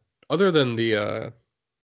that, other than the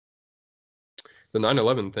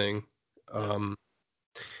 9/11 thing, Yeah, um,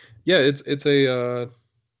 yeah, it's a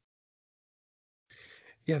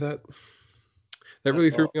yeah that really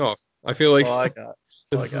that's threw all. me off. I feel That's like all I got.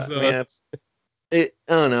 That's all I this is got. I mean, it's it.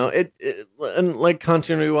 I don't know. It and like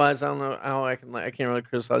continuity wise, I don't know how I can like I can't really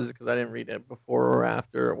criticize it because I didn't read it before or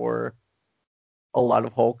after or a lot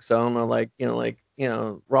of Hulk. So I don't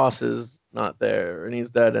know, Ross is not there and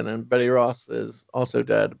he's dead, and then Betty Ross is also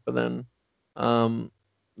dead. But then,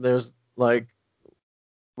 there's none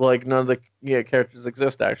of the characters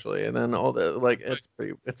exist actually, and then all the like it's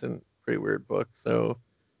a pretty weird book. So,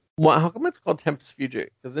 how come it's called Tempest Fugit?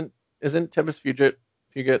 Isn't Tempest Fugit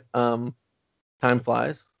Time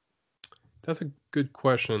Flies? that's a good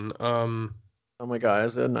question. Oh my god,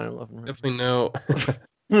 is it a 9/11 Definitely no, reference?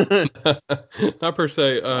 not per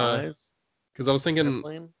se. Flies Because I was thinking,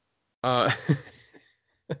 airplane. uh,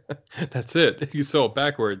 that's it. You spell it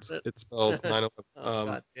backwards. That's It spells it. 9/11. Oh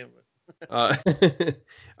god damn it. Uh,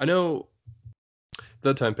 I know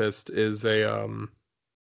The Tempest is a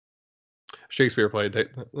Shakespeare play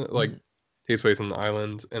like Mhm. takes place on the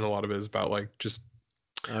island, and a lot of it is about like just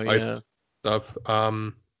Oh isolated yeah. stuff.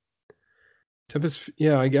 Tempest,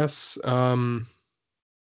 yeah, I guess. I'm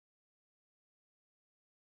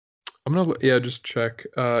gonna yeah just check.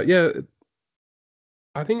 Yeah,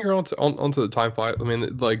 I think you're onto the time flies. I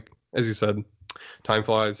mean, like as you said, time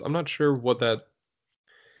flies. I'm not sure what that.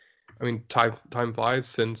 I mean, time flies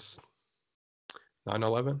since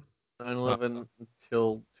 9/11. Nine Uh, eleven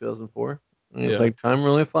until 2004. I mean, it's yeah. like time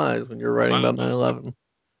really flies when you're writing Wow. about 9/11.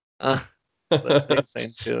 Uh, that's insane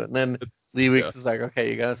too. And then It's Lee yeah. Weeks is like, okay,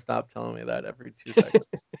 you gotta stop telling me that every 2 seconds.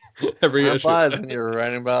 Every Time issue. flies when you're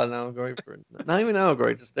writing about an allegory for not even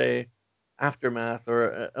allegory, just a aftermath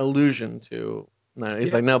or allusion to. No, he's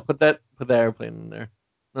Yeah. like, no, put that airplane in there.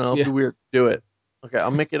 No, it'll Yeah. be weird. Do it. Okay,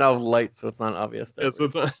 I'll make it out of light so it's not obvious. Yes,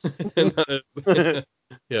 it's not,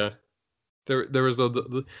 yeah. There was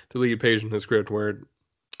the deleted page in his script where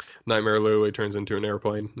Nightmare literally turns into an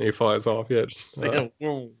airplane and he flies off. Yeah, just, let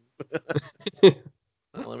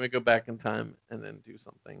me go back in time and then do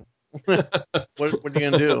something. What are you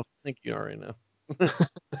gonna do? I think you already know.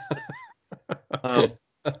 All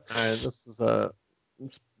right,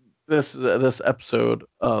 this episode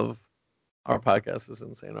of our podcast is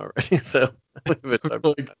insane already. So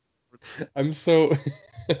I'm so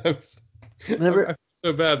I'm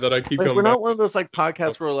so bad that I keep like, coming we're back. not one of those like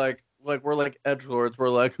podcasts where we're like edgelords. We're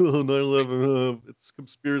like, oh, 9/11, it's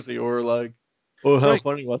conspiracy, or like, oh, how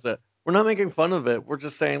funny was it? We're not making fun of it. We're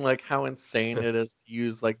just saying like how insane it is to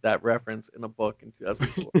use like that reference in a book in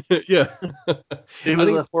 2004. Yeah, it was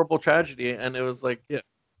a horrible tragedy, and it was like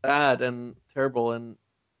bad and terrible in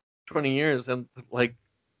 20 years, and like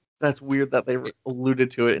that's weird that they alluded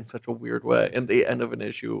to it in such a weird way in the end of an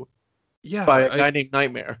issue. Yeah, by a guy named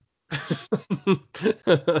Nightmare. I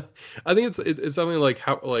think it's something like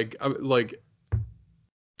how like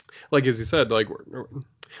as you said, like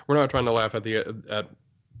we're not trying to laugh at 9/11.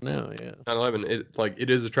 It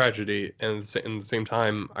is a tragedy, and at the same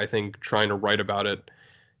time, I think trying to write about it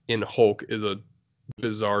in Hulk is a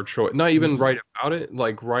bizarre choice. Not even write about it,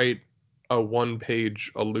 like write a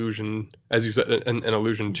one-page allusion, as you said, an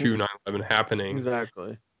allusion to 9/11 happening.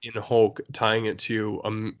 Exactly. In Hulk, tying it to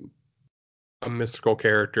a mystical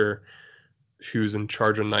character who's in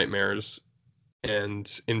charge of nightmares,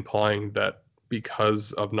 and implying that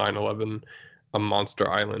because of 9/11, a monster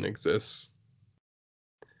island exists.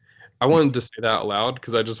 I wanted to say that out loud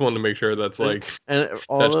because I just wanted to make sure that's like, and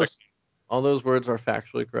all those words are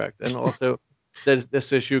factually correct. And also,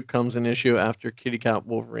 this issue comes an issue after Kitty Cat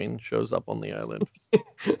Wolverine shows up on the island.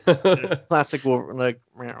 Classic Wolverine, like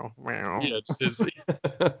meow meow. Yeah, just his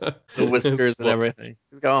the whiskers and everything.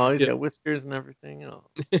 He's got whiskers and everything.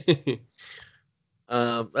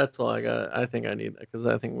 That's all I got. I think I need that because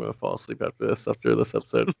I think we'll fall asleep after this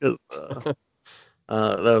episode. Because that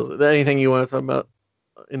was anything you want to talk about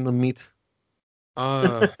in the meat.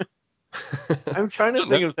 I'm trying to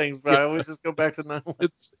think of things, but I always just go back to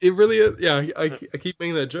 9/11. It really is. Yeah, I keep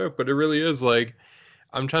making that joke, but it really is like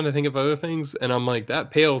I'm trying to think of other things, and I'm like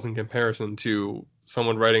that pales in comparison to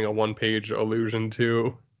someone writing a one-page allusion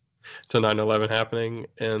to 9/11 happening,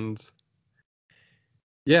 and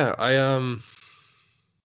yeah, I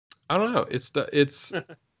don't know.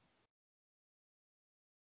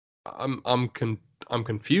 I'm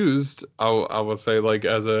confused. I will say, like,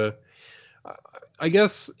 I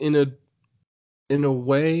guess in a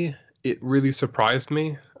way it really surprised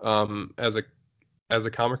me as a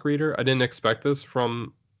comic reader. I didn't expect this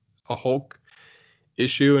from a Hulk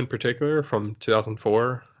issue in particular from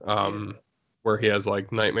 2004, where he has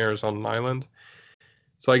like nightmares on an island.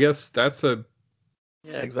 So I guess that's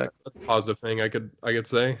exactly a positive thing I could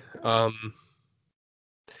say.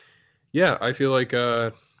 Yeah, I feel like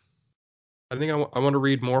I think I want to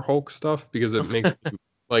read more Hulk stuff because it makes me,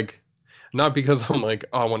 like, not because I'm like,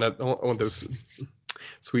 oh, I want those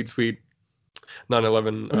sweet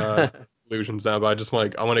 9/11 illusions now, but I just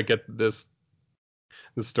I want to get this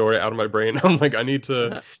story out of my brain. I'm like, I need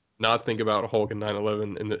to not think about Hulk and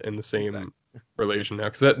 9/11 in the same relation now,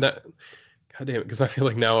 because that God damn it, because I feel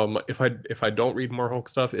like now if I don't read more Hulk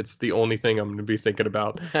stuff, it's the only thing I'm gonna be thinking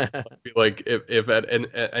about. I feel like if at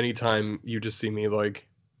any time you just see me like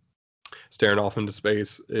staring off into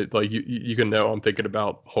space, it like you can know I'm thinking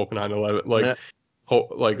about Hulk 9/11, like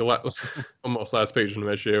Hulk, like almost last page in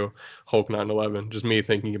the issue, Hulk 9/11, just me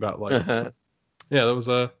thinking about like yeah, that was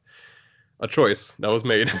a choice that was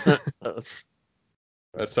made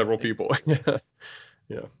by several people.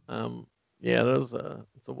 Yeah. Yeah, that was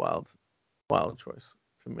it's a wild choice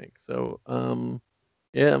to make. So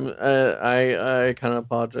yeah, I kind of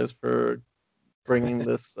apologize for bringing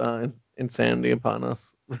this insanity upon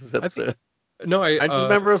us. This episode. I just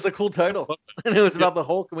remember it was a cool title, and it was about the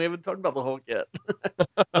Hulk, and we haven't talked about the Hulk yet.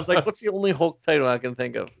 I was like, what's the only Hulk title I can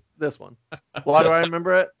think of? This one. Why do I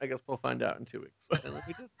remember it? I guess we'll find out in 2 weeks. And we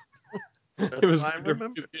did. It was I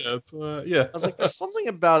remember. Yeah. I was like, there's something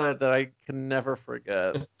about it that I can never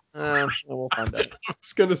forget. We'll find out. I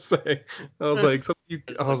was gonna say, I was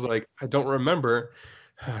like, I don't remember.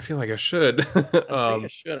 I feel like I should. I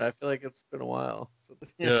should. I feel like it's been a while. So,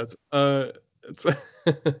 yeah. It's.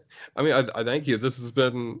 I mean, I thank you. This has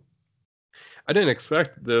been. I didn't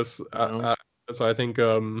expect this. So I think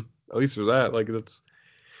at least for that, like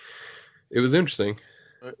it was interesting.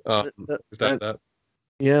 That.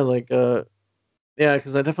 Yeah, like yeah,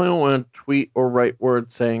 because I definitely don't want to tweet or write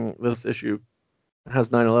words saying this issue has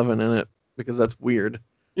 9/11 in it, because that's weird.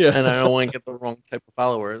 Yeah. and I don't want to get the wrong type of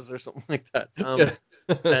followers or something like that. Yeah.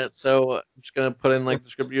 And so I'm just gonna put in like the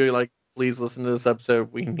script. You like, please listen to this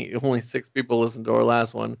episode. We need only 6 people listen to our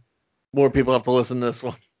last one. More people have to listen to this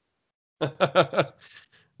one.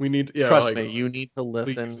 We need, yeah, Trust like, me, you need to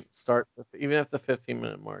listen. please. Start even at the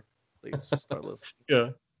 15-minute mark. Please just start listening. Yeah.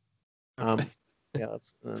 Um, yeah,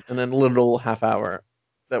 that's and then a little half hour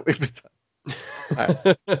that we've been talking.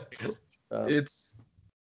 All right, It's,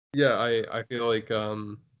 yeah, I feel like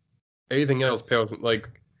anything else pales like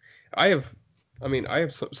I have I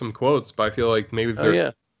have some quotes, but I feel like maybe oh there's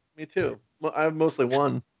yeah, me too. Well, I have mostly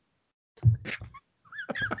one.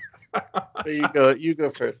 But you go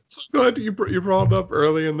first. so glad you brought it up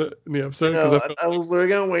early in the I episode because know. I felt I was literally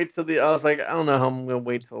gonna wait till the. I was like, I don't know how I'm gonna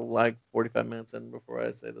wait till like 45 minutes in before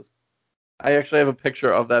I say this. I actually have a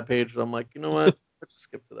picture of that page. So I'm like, you know what? Let's just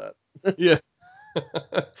skip to that. yeah.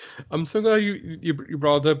 I'm so glad you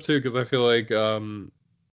brought it up too because I feel like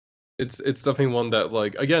it's definitely one that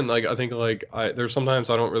like again like I think like I there's sometimes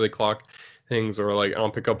I don't really clock things or like I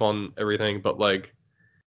don't pick up on everything, but like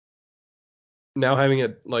now having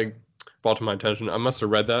it like brought to my attention, I must have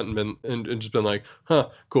read that and been and just been like, huh,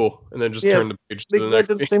 cool, and then just Yeah, turned the page to the because I next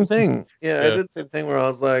did the page. same thing. Yeah, I Yeah. did the same thing where I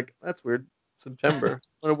was like, that's weird. September.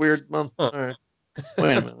 What a weird month. Huh. All right.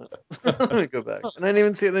 Wait a minute. Let me go back. And I didn't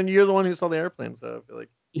even see it. Then you're the one who saw the airplane, so I feel like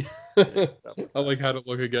you didn't pick up I on that. like had it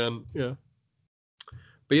look again. Yeah.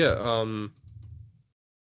 But yeah,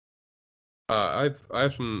 I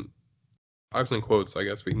have some quotes I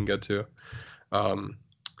guess we can get to. Um,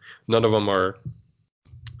 none of them are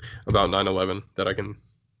about 9/11 that I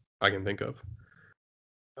can think of.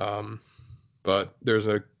 Um, but there's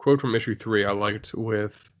a quote from issue 3 I liked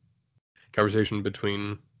with conversation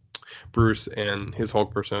between Bruce and his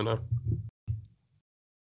Hulk persona.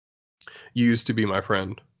 You used to be my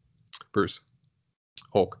friend, Bruce.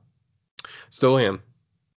 Hulk. Still am.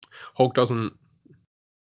 Hulk doesn't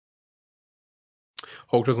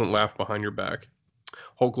Hulk doesn't laugh behind your back.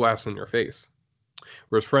 Hulk laughs in your face.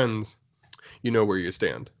 Whereas friends, you know where you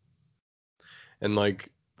stand. And like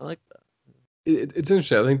I like that. it's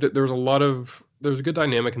interesting. I think that there's a good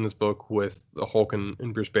dynamic in this book with the Hulk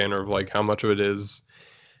and Bruce Banner of like how much of it is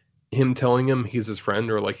him telling him he's his friend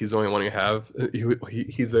or like he's the only one you have.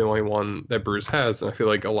 He's the only one that Bruce has, and I feel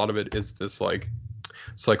like a lot of it is this like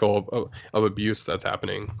cycle of abuse that's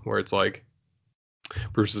happening where it's like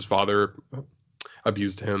Bruce's father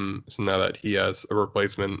abused him, so now that he has a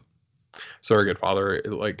replacement surrogate father,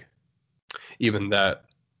 like even that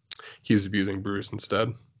he was abusing Bruce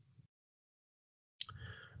instead.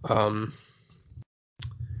 Trying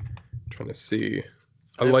to see.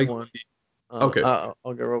 I I have like. one. Okay. I'll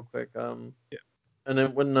go real quick. Yeah. And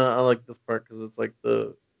then when I like this part because it's like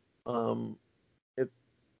the, um, it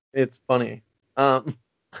it's funny. Um,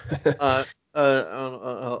 I don't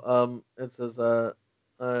know, it says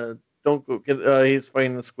don't go get. He's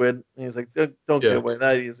fighting the squid, and he's like, don't get Yeah. away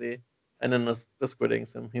that easy. And then the squid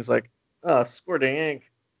inks him. He's like, squirting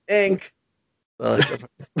ink, ink. So I like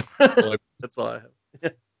that. That's all I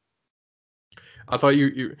have. I thought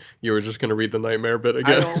you were just gonna read the nightmare bit I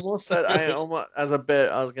again. almost said I almost as a bit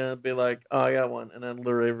I was gonna be like, oh, I got one, and then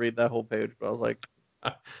literally read that whole page. But I was like,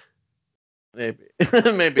 maybe,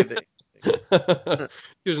 maybe they.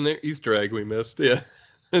 Here's an Easter egg we missed. Yeah.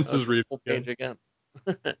 Just This read whole it page again.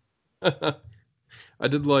 again. I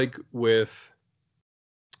did like with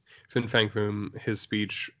Fin Fang Foom his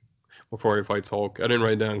speech before he fights Hulk. I didn't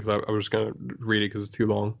write it down because I was just gonna read it because it's too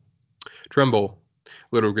long. Tremble,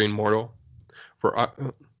 little green mortal, for I,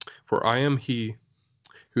 for I am he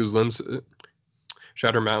whose limbs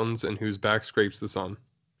shatter mountains and whose back scrapes the sun.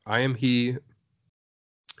 I am he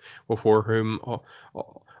before whom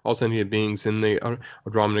all sentient beings in the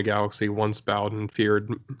Andromeda galaxy once bowed and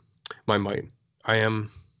feared my might. I am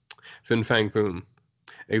Fin Fang Foom,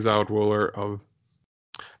 exiled ruler of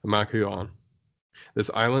the Makuon. This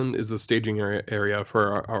island is the staging area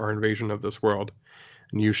for our invasion of this world,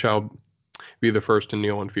 and you shall be the first to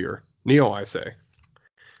kneel in fear. Kneel, I say.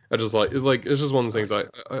 I just like it's just one of the things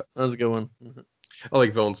That's a good one. I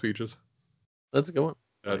like villain speeches. That's a good one.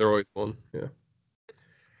 They're always fun. Yeah.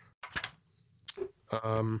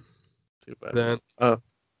 Um. Too bad. Then I was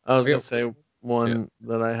I gonna got say yeah. one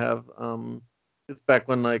that I have. It's back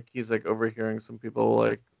when like he's like overhearing some people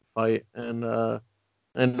like fight, and the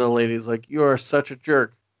lady's like, "You are such a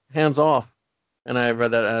jerk. Hands off." And I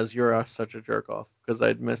read that as "You're such a jerk off" because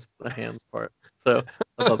I'd missed the hands part. So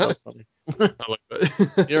I thought that was funny. I like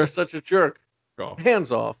that. You're such a jerk. Golf.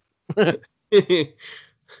 Hands off.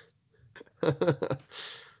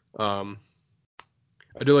 um,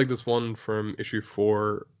 I do like this one from issue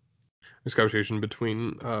 4, this conversation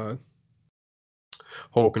between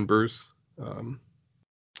Hulk and Bruce. The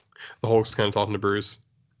Hulk's kind of talking to Bruce.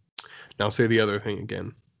 Now say the other thing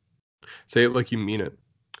again. Say it like you mean it.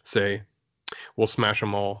 Say, we'll smash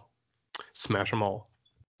them all. Smash them all.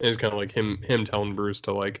 And it's kind of like him telling Bruce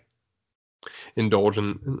to like indulge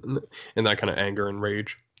in that kind of anger and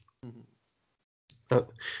rage. Mhm. I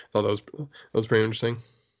thought that was pretty interesting.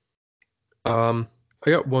 I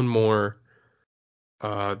got one more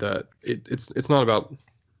that it's not about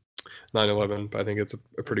 9/11, but I think it's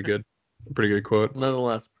a pretty good quote.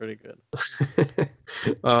 Nonetheless, pretty good.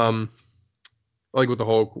 Like with the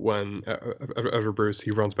Hulk when after Bruce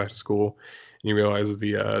he runs back to school and he realizes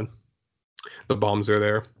the bombs are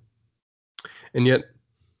there, and yet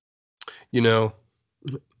you know,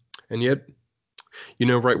 and yet you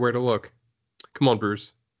know right where to look. Come on,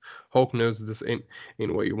 Bruce. Hulk knows this ain't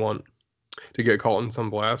what you want. To get caught in some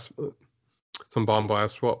bomb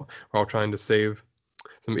blast while trying to save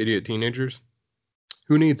some idiot teenagers.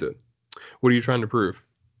 Who needs it? What are you trying to prove?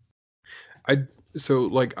 I so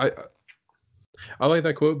like I like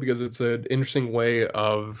that quote because it's an interesting way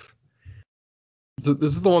of. So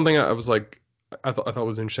this is the one thing I was like, I thought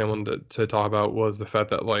was interesting. I wanted to talk about was the fact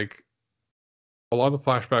that like a lot of the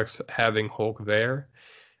flashbacks having Hulk there.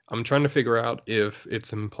 I'm trying to figure out if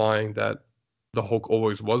it's implying that the Hulk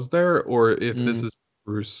always was there, or if this is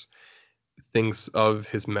Bruce thinks of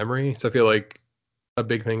his memory. So I feel like a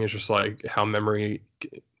big thing is just like how memory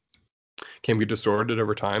can be distorted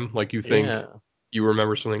over time. Like you think you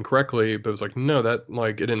remember something correctly, but it's like, no, that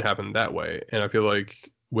like it didn't happen that way. And I feel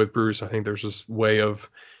like with Bruce, I think there's this way of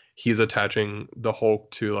he's attaching the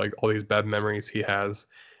Hulk to like all these bad memories he has.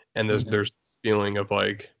 And there's this feeling of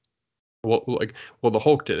like, well, the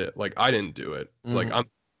Hulk did it. Like I didn't do it. Like I'm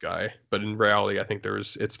the guy. But in reality, I think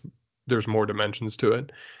there's more dimensions to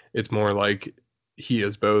it. It's more like he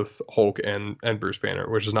is both Hulk and Bruce Banner,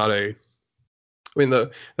 which is not a. I mean,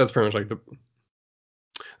 that's pretty much like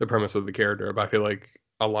the premise of the character. But I feel like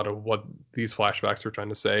a lot of what these flashbacks are trying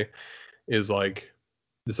to say is like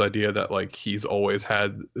this idea that like he's always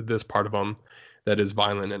had this part of him that is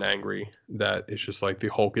violent and angry. That it's just like the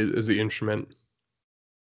Hulk is the instrument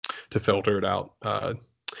to filter it out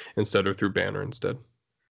instead of through Banner instead.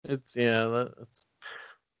 That's yeah,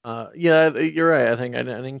 you're right. I think I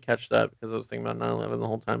didn't catch that because I was thinking about 9/11 the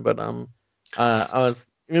whole time. But I was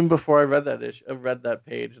even before I read that issue, I read that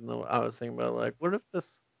page, and I was thinking about like, what if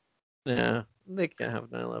this? Yeah, they can't have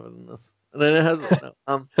 9/11 in this. And then it has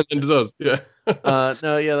and it does, yeah.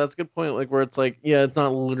 No, yeah, that's a good point. Like where it's like, yeah, it's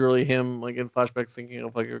not literally him like in flashbacks thinking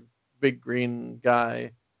of like a big green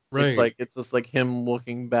guy. Right. It's like it's just like him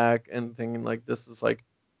looking back and thinking like this is like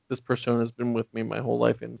this persona has been with me my whole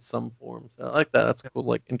life in some form. So I like that. That's a cool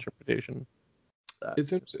like interpretation.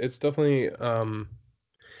 It's definitely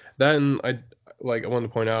that, and I wanted to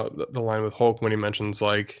point out the line with Hulk when he mentions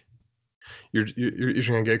like you're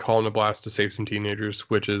gonna get called in a blast to save some teenagers,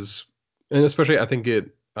 which is, and especially I think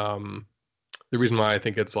it the reason why I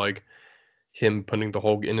think it's like him putting the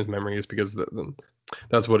Hulk in his memory is because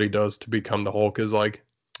that's what he does to become the Hulk, is like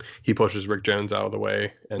he pushes Rick Jones out of the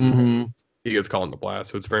way and he gets caught in the blast.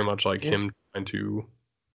 So it's very much like him trying to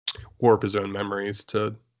warp his own memories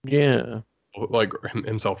to like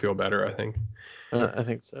himself feel better, I think. I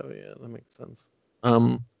think so, yeah, that makes sense.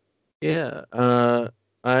 Yeah,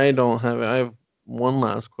 I don't have it. I have one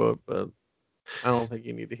last quote, but I don't think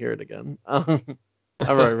you need to hear it again. I've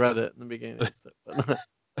already read it in the beginning. But,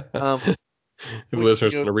 if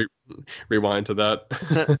listeners want to rewind to that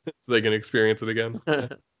so they can experience it again.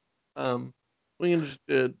 We can just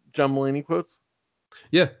John Mulaney quotes.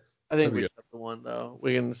 Yeah, I think we just have the one though.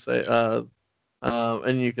 We can say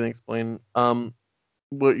and you can explain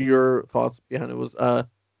what your thoughts behind it was.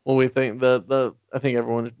 When we think the I think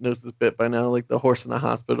everyone knows this bit by now, like the horse in the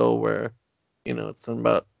hospital, where it's something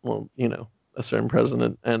about a certain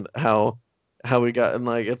president and how we got, and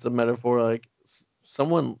like it's a metaphor, like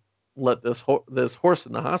someone let this horse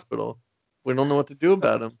in the hospital. We don't know what to do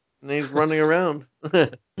about him, and he's running around. So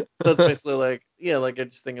it's basically like, yeah, like I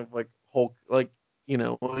just think of like Hulk, like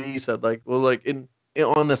what you said, like like in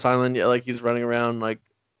on this island, yeah, like he's running around like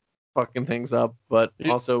fucking things up, but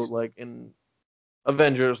also like in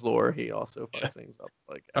Avengers lore, he also fucks things up.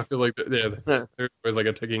 Like I feel like there's like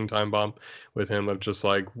a ticking time bomb with him of just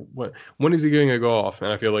like when is he going to go off?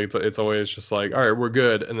 And I feel like it's always just like, all right, we're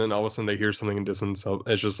good, and then all of a sudden they hear something in distance. So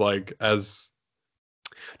it's just like, as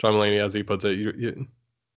John Mulaney, as he puts it, you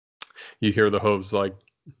hear the hooves like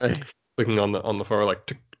clicking on the floor, like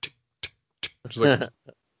tick tick tick tick. Just like,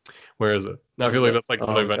 where is it? Now I feel like that's like what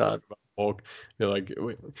I've been talking about Hulk. You're like,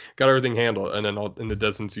 got everything handled, and then in the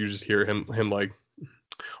distance you just hear him like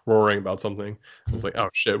roaring about something. It's like, oh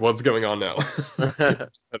shit, what's going on now? Had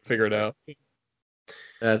to figure it out.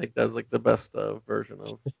 I think that's like the best version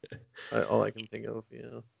of all I can think of.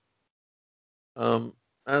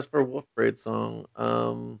 As for Wolf Parade song,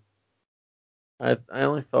 I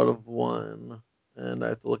only thought of one, and I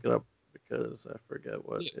have to look it up because I forget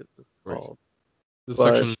what it is called. The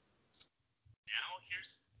But section. Now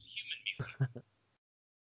here's human music.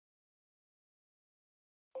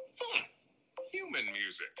 Human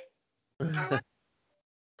music.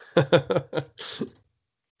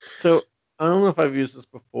 So I don't know if I've used this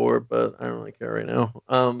before, but I don't really care right now.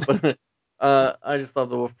 But I just love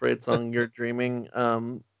the Wolf Parade song "You're Dreaming,"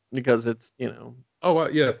 because it's Oh wow,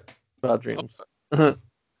 yeah. about dreams.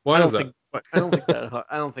 Why is that? I don't think that hard,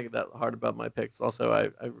 I don't think that hard about my picks. Also, I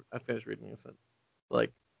finished reading this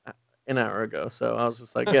like an hour ago, so I was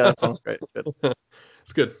just like, yeah, that sounds great. Good.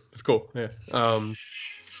 It's good. It's cool. Yeah.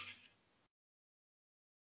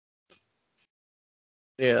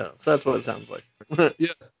 Yeah, so that's what it sounds like.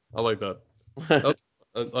 Yeah, I like that. I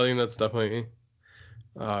think that's definitely,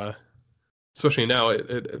 especially now,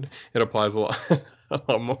 it applies a lot, a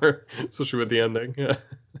lot more, especially with the ending. Yeah.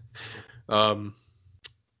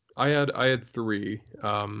 I had three.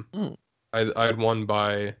 I had one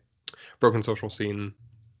by Broken Social Scene.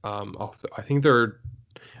 I think their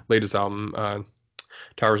latest album,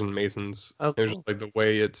 Towers and Masons. Oh, It was just like the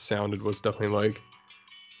way it sounded was definitely like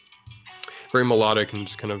very melodic and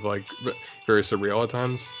just kind of like very surreal at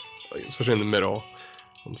times, like, especially in the middle.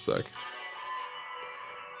 One sec.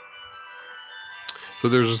 So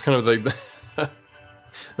there's just kind of like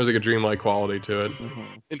there's like a dreamlike quality to it.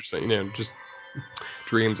 Interesting, just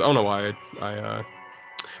dreams. I don't know why I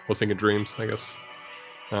was thinking dreams. I guess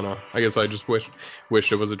I don't know. I guess I just wish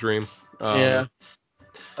it was a dream. Yeah,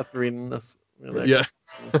 after reading this, Yeah.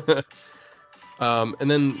 And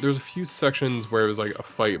then there's a few sections where it was like a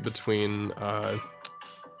fight between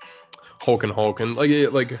Hulk and Hulk, and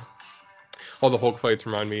like all the Hulk fights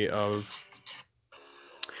remind me of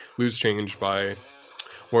Loose Change by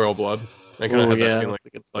Royal Blood. I kind of had that feeling.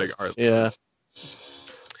 Like, all right, yeah,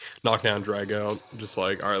 knock down, drag out, just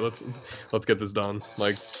like, all right, let's get this done.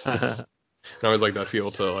 Like, I always like that feel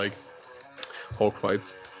to like Hulk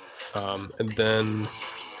fights. And then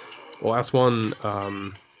the last one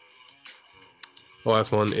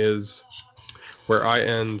is Where I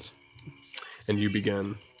End and You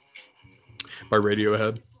Begin by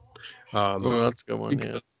Radiohead. that's a good one.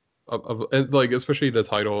 Yeah, and, like, especially the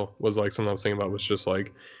title was like something I was thinking about was just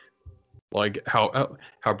like how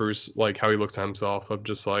Bruce, like how he looks at himself, of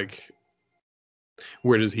just like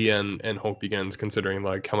where does he end and Hulk begins, considering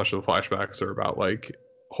like how much of the flashbacks are about like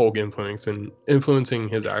Hulk influencing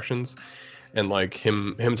his actions, and like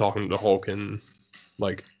him talking to Hulk, and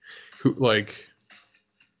like who, like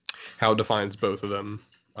how it defines both of them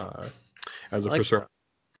as a persona.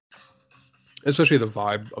 Especially the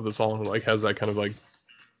vibe of the song like has that kind of like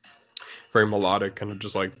very melodic, kind of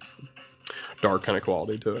just like dark kind of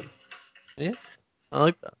quality to it. Yeah, I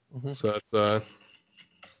like that. So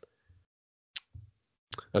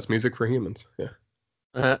that's music for humans. Yeah.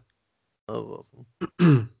 That was awesome.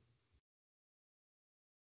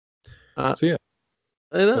 So yeah,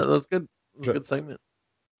 that's good. That's a good segment.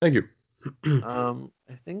 Thank you.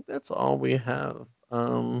 I think that's all we have.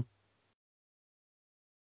 I'm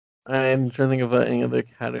trying to think of any other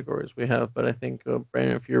categories we have, but I think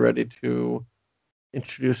Brandon, if you're ready to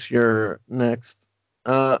introduce your next.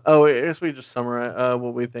 I guess we just summarize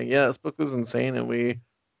what we think. Yeah, this book was insane, and we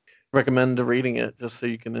recommend reading it just so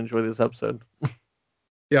you can enjoy this episode.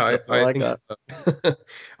 Yeah, I think I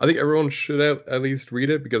think everyone should at least read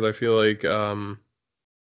it, because I feel like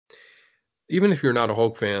even if you're not a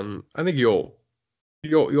Hulk fan, I think you'll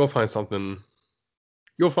find something.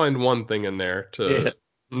 You'll find one thing in there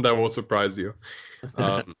that will surprise you.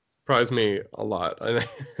 Surprised me a lot. I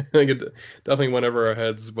think it definitely went over our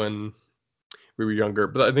heads when we were younger,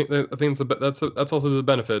 but I think that's also the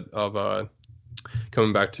benefit of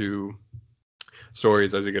coming back to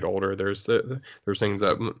stories as you get older. There's things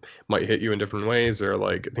that might hit you in different ways, or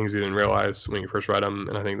like things you didn't realize when you first read them,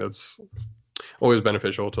 and I think that's always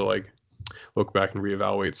beneficial to like look back and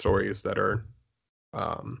reevaluate stories that are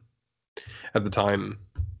at the time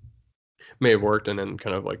may have worked, and then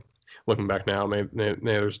kind of like looking back now, maybe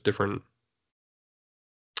there's different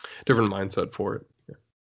mindset for it. Yeah.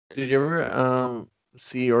 Did you ever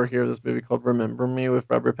see or hear this movie called Remember Me with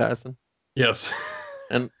Robert Pattinson? Yes.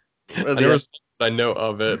 And I know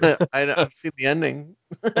of it. I've seen the ending.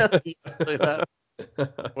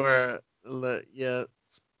 Where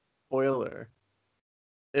spoiler.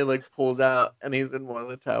 It like pulls out and he's in one of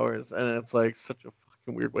the towers, and it's like such a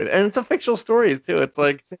fucking weird way. And it's a fictional story too. It's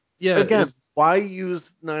like, Yeah, again, why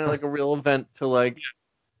use like a real event to like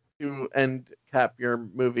to end cap your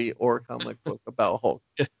movie or comic book about Hulk?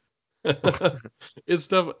 it's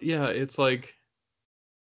stuff. Yeah, it's like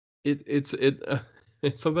it's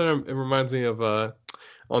something. It reminds me of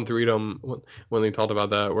on Freedom when they talked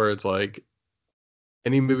about that, where it's like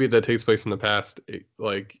any movie that takes place in the past, it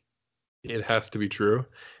has to be true.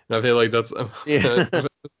 And I feel like that's Yeah.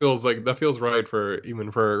 that feels right for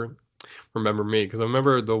Remember Me, because I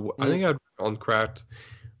remember I think I on Cracked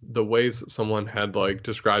the ways someone had like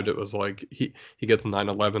described it was like he gets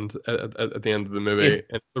 9/11 at the end of the movie, Yeah.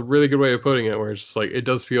 and it's a really good way of putting it, where it's just like it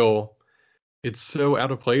does feel it's so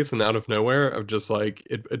out of place and out of nowhere of just like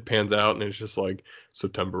it pans out and it's just like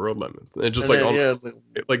September 11th. And it's just And like then, on yeah,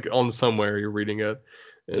 it's like on somewhere you're reading it.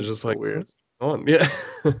 And it's just so like weird. what's going on? Yeah.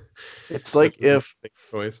 It's like if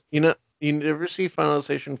choice. you ever see Final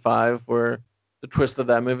Destination 5 where the twist of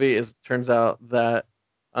that movie is turns out that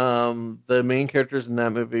the main characters in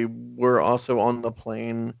that movie were also on the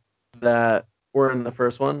plane that were in the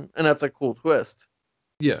first one, and that's a cool twist.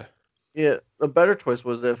 Yeah. Yeah, a better twist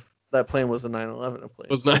was if that plane was a 9/11 plane.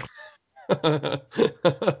 Was not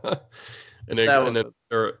and then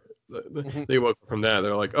they woke up from that.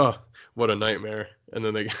 They're like, oh, what a nightmare. And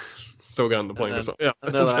then they still got on the plane or something. Yeah.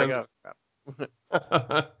 And they're like, oh,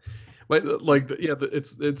 crap.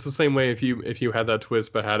 It's the same way if you had that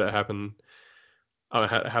twist but had it happen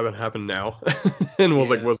haven't happened now and was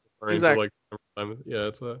like was referring exactly. to like yeah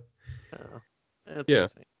it's a it's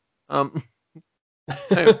insane.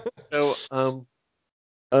 So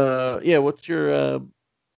yeah, what's your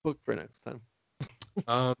book for next time?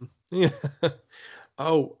 Yeah.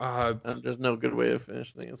 Oh, there's no good way of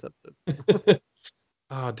finishing this episode.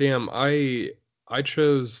 Oh damn, I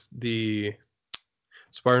chose the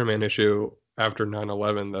Spider-Man issue after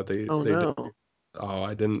 9/11 that they no. did. Oh,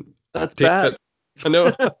 I didn't. That's bad. I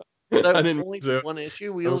know. I didn't only one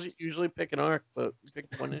issue. We usually pick an arc, but we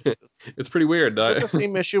picked one issue. It's pretty weird. Is it the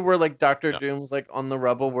same issue where like Doctor Doom's like on the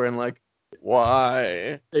rubble, where like,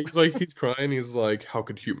 why? He's like he's crying. He's like, how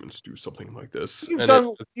could humans do something like this?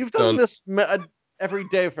 You've done this every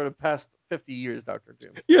day for the past 50 years, Doctor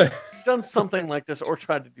Doom. Yeah, you've done something like this or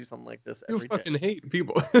tried to do something like this. You fucking hate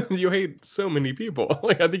people. You hate so many people.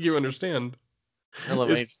 Like I think you understand. I love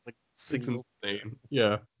it. Like it's insane.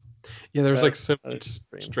 Yeah. Yeah, there's like so much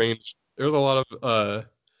strange. There's a lot of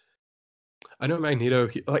I know Magneto.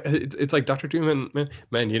 It's like Doctor Doom and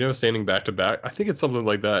Magneto standing back to back. I think it's something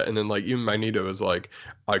like that. And then like even Magneto is like,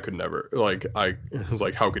 I could never I was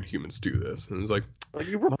like, how could humans do this? And it's like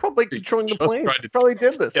you were probably controlling the plane. You probably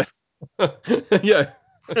did this. Yeah.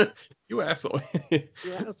 You asshole. You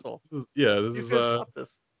asshole. This you is stop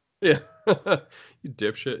this. Yeah. You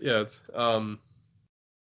dipshit. Yeah. It's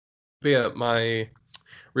But yeah, my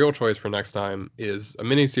real choice for next time is a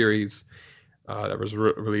miniseries that was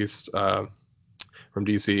released from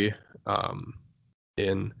DC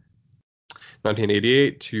in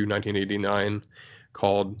 1988 to 1989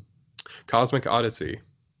 called Cosmic Odyssey,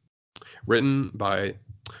 written by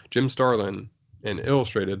Jim Starlin and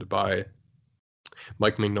illustrated by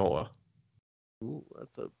Mike Mignola. Ooh,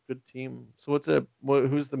 that's a good team. So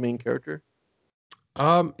who's the main character?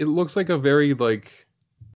 It looks like a very like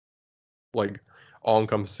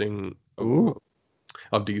all-encompassing of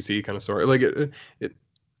DC kind of story. Like it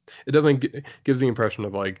definitely gives the impression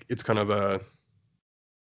of like it's kind of a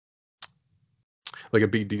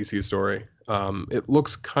big DC story. It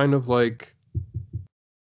looks kind of like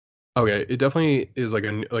it definitely is like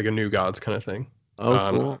a New Gods kind of thing.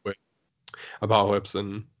 Cool. With Apocalypse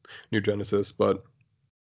and New Genesis, but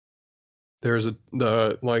there's on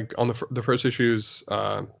the first issue's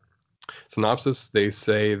synopsis, they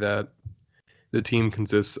say that the team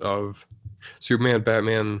consists of Superman,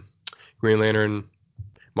 Batman, Green Lantern,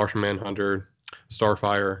 Martian Manhunter,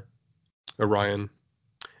 Starfire, Orion,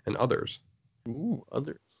 and others. Ooh,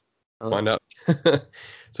 others. Find out.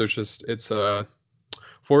 So it's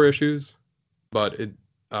 4 issues, but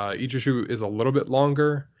each issue is a little bit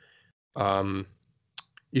longer.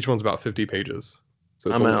 Each one's about 50 pages, so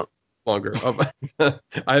it's out. Longer. I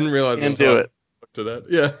didn't realize. Can't do it. To that,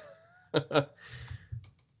 yeah.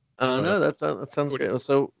 No, that sounds great.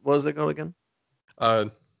 So, what was it called again?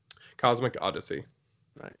 Cosmic Odyssey.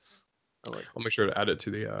 Nice. I'll make sure to add it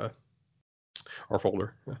to the our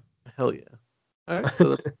folder. Yeah. Hell yeah! All right,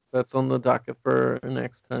 so that's on the docket for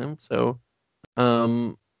next time. So,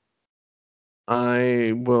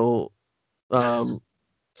 I will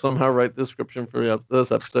somehow write the description for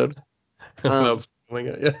this episode. Without spoiling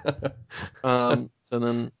it, yeah. So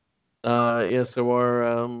then, so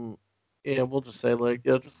our yeah, we'll just say like,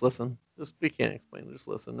 yeah, just listen. Just we can't explain. Just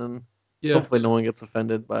listen, and Yeah, hopefully no one gets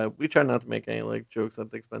offended by. We try not to make any like jokes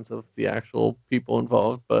at the expense of the actual people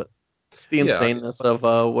involved, but just the yeah. insaneness of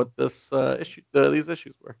what this issue, these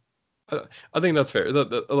issues were. I think that's fair.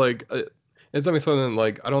 Like, it's definitely something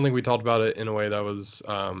like I don't think we talked about it in a way that was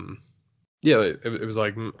yeah, it was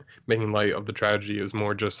like making light of the tragedy. It was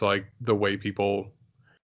more just like the way people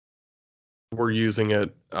were using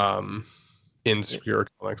it in Yeah, superhero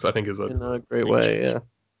comics. I think is a in a great way. Yeah.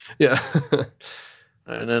 yeah.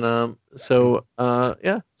 And then so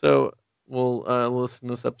yeah, so we'll listen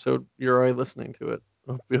to this episode. You're already listening to it.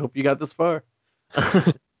 We hope you got this far.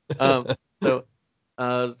 um so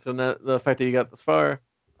the fact that you got this far,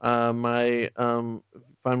 my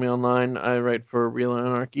find me online. I write for Real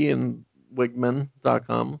Anarchy and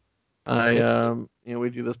wigmen.com. We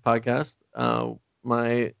do this podcast.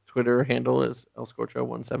 My Twitter handle is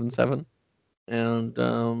elscorcho177. And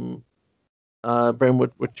Bram,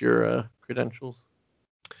 what's your credentials?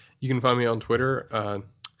 You can find me on Twitter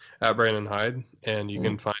at Brandon Hyde, and you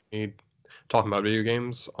can find me talking about video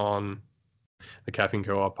games on the Caffeine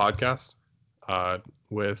Co-op podcast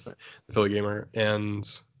with the Philly Gamer. And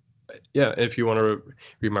yeah, if you want to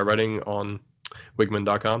read my writing on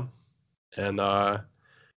wigman.com, and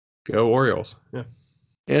go Orioles. Yeah.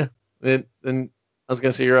 Yeah. And I was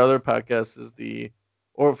gonna say your other podcast is the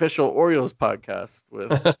official Orioles podcast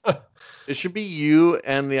with it should be you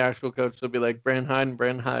and the actual coach. So it'll be like Brand Hyde and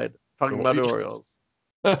Brand Hyde talking about the Orioles.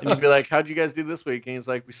 And you'd be like, how'd you guys do this week? And he's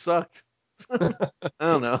like, we sucked. I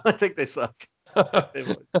don't know. I think they suck. How'd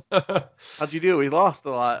you do? We lost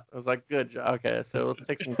a lot. I was like, good job. Okay, so let's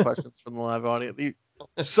take some questions from the live audience. You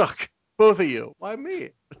suck. Both of you. Why me?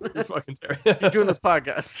 You're fucking terrible. You're doing this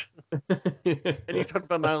podcast. And you talked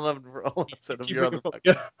about 9/11 for all episode of your other podcast.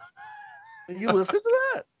 Yeah. And you listened to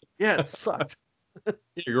that? Yeah, it sucked.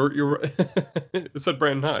 You're it said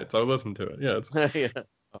Brandon Hyde, so I listened to it. Yeah, it's Yeah.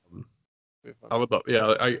 I would love.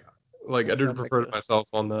 Yeah, I We'll do try and refer make to it. myself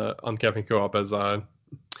on Caffeine Co-op as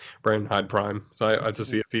Brandon Hyde Prime. So I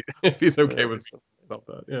just see if he's okay with me about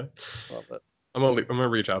that. Yeah, Love it. I'm gonna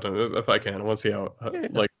reach out to him if I can. I want to see how Yeah.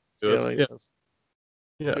 like See do how this. he Yeah, does.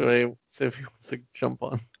 yeah. Anyway, see if he wants to jump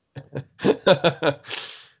on. I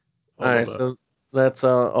All right, love that. so that's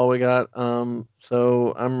all we got.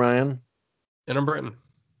 So I'm Ryan, And I'm Brandon.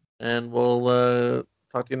 and we'll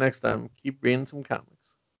talk to you next time. Keep reading some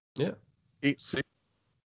comics. Yeah. Peace. See.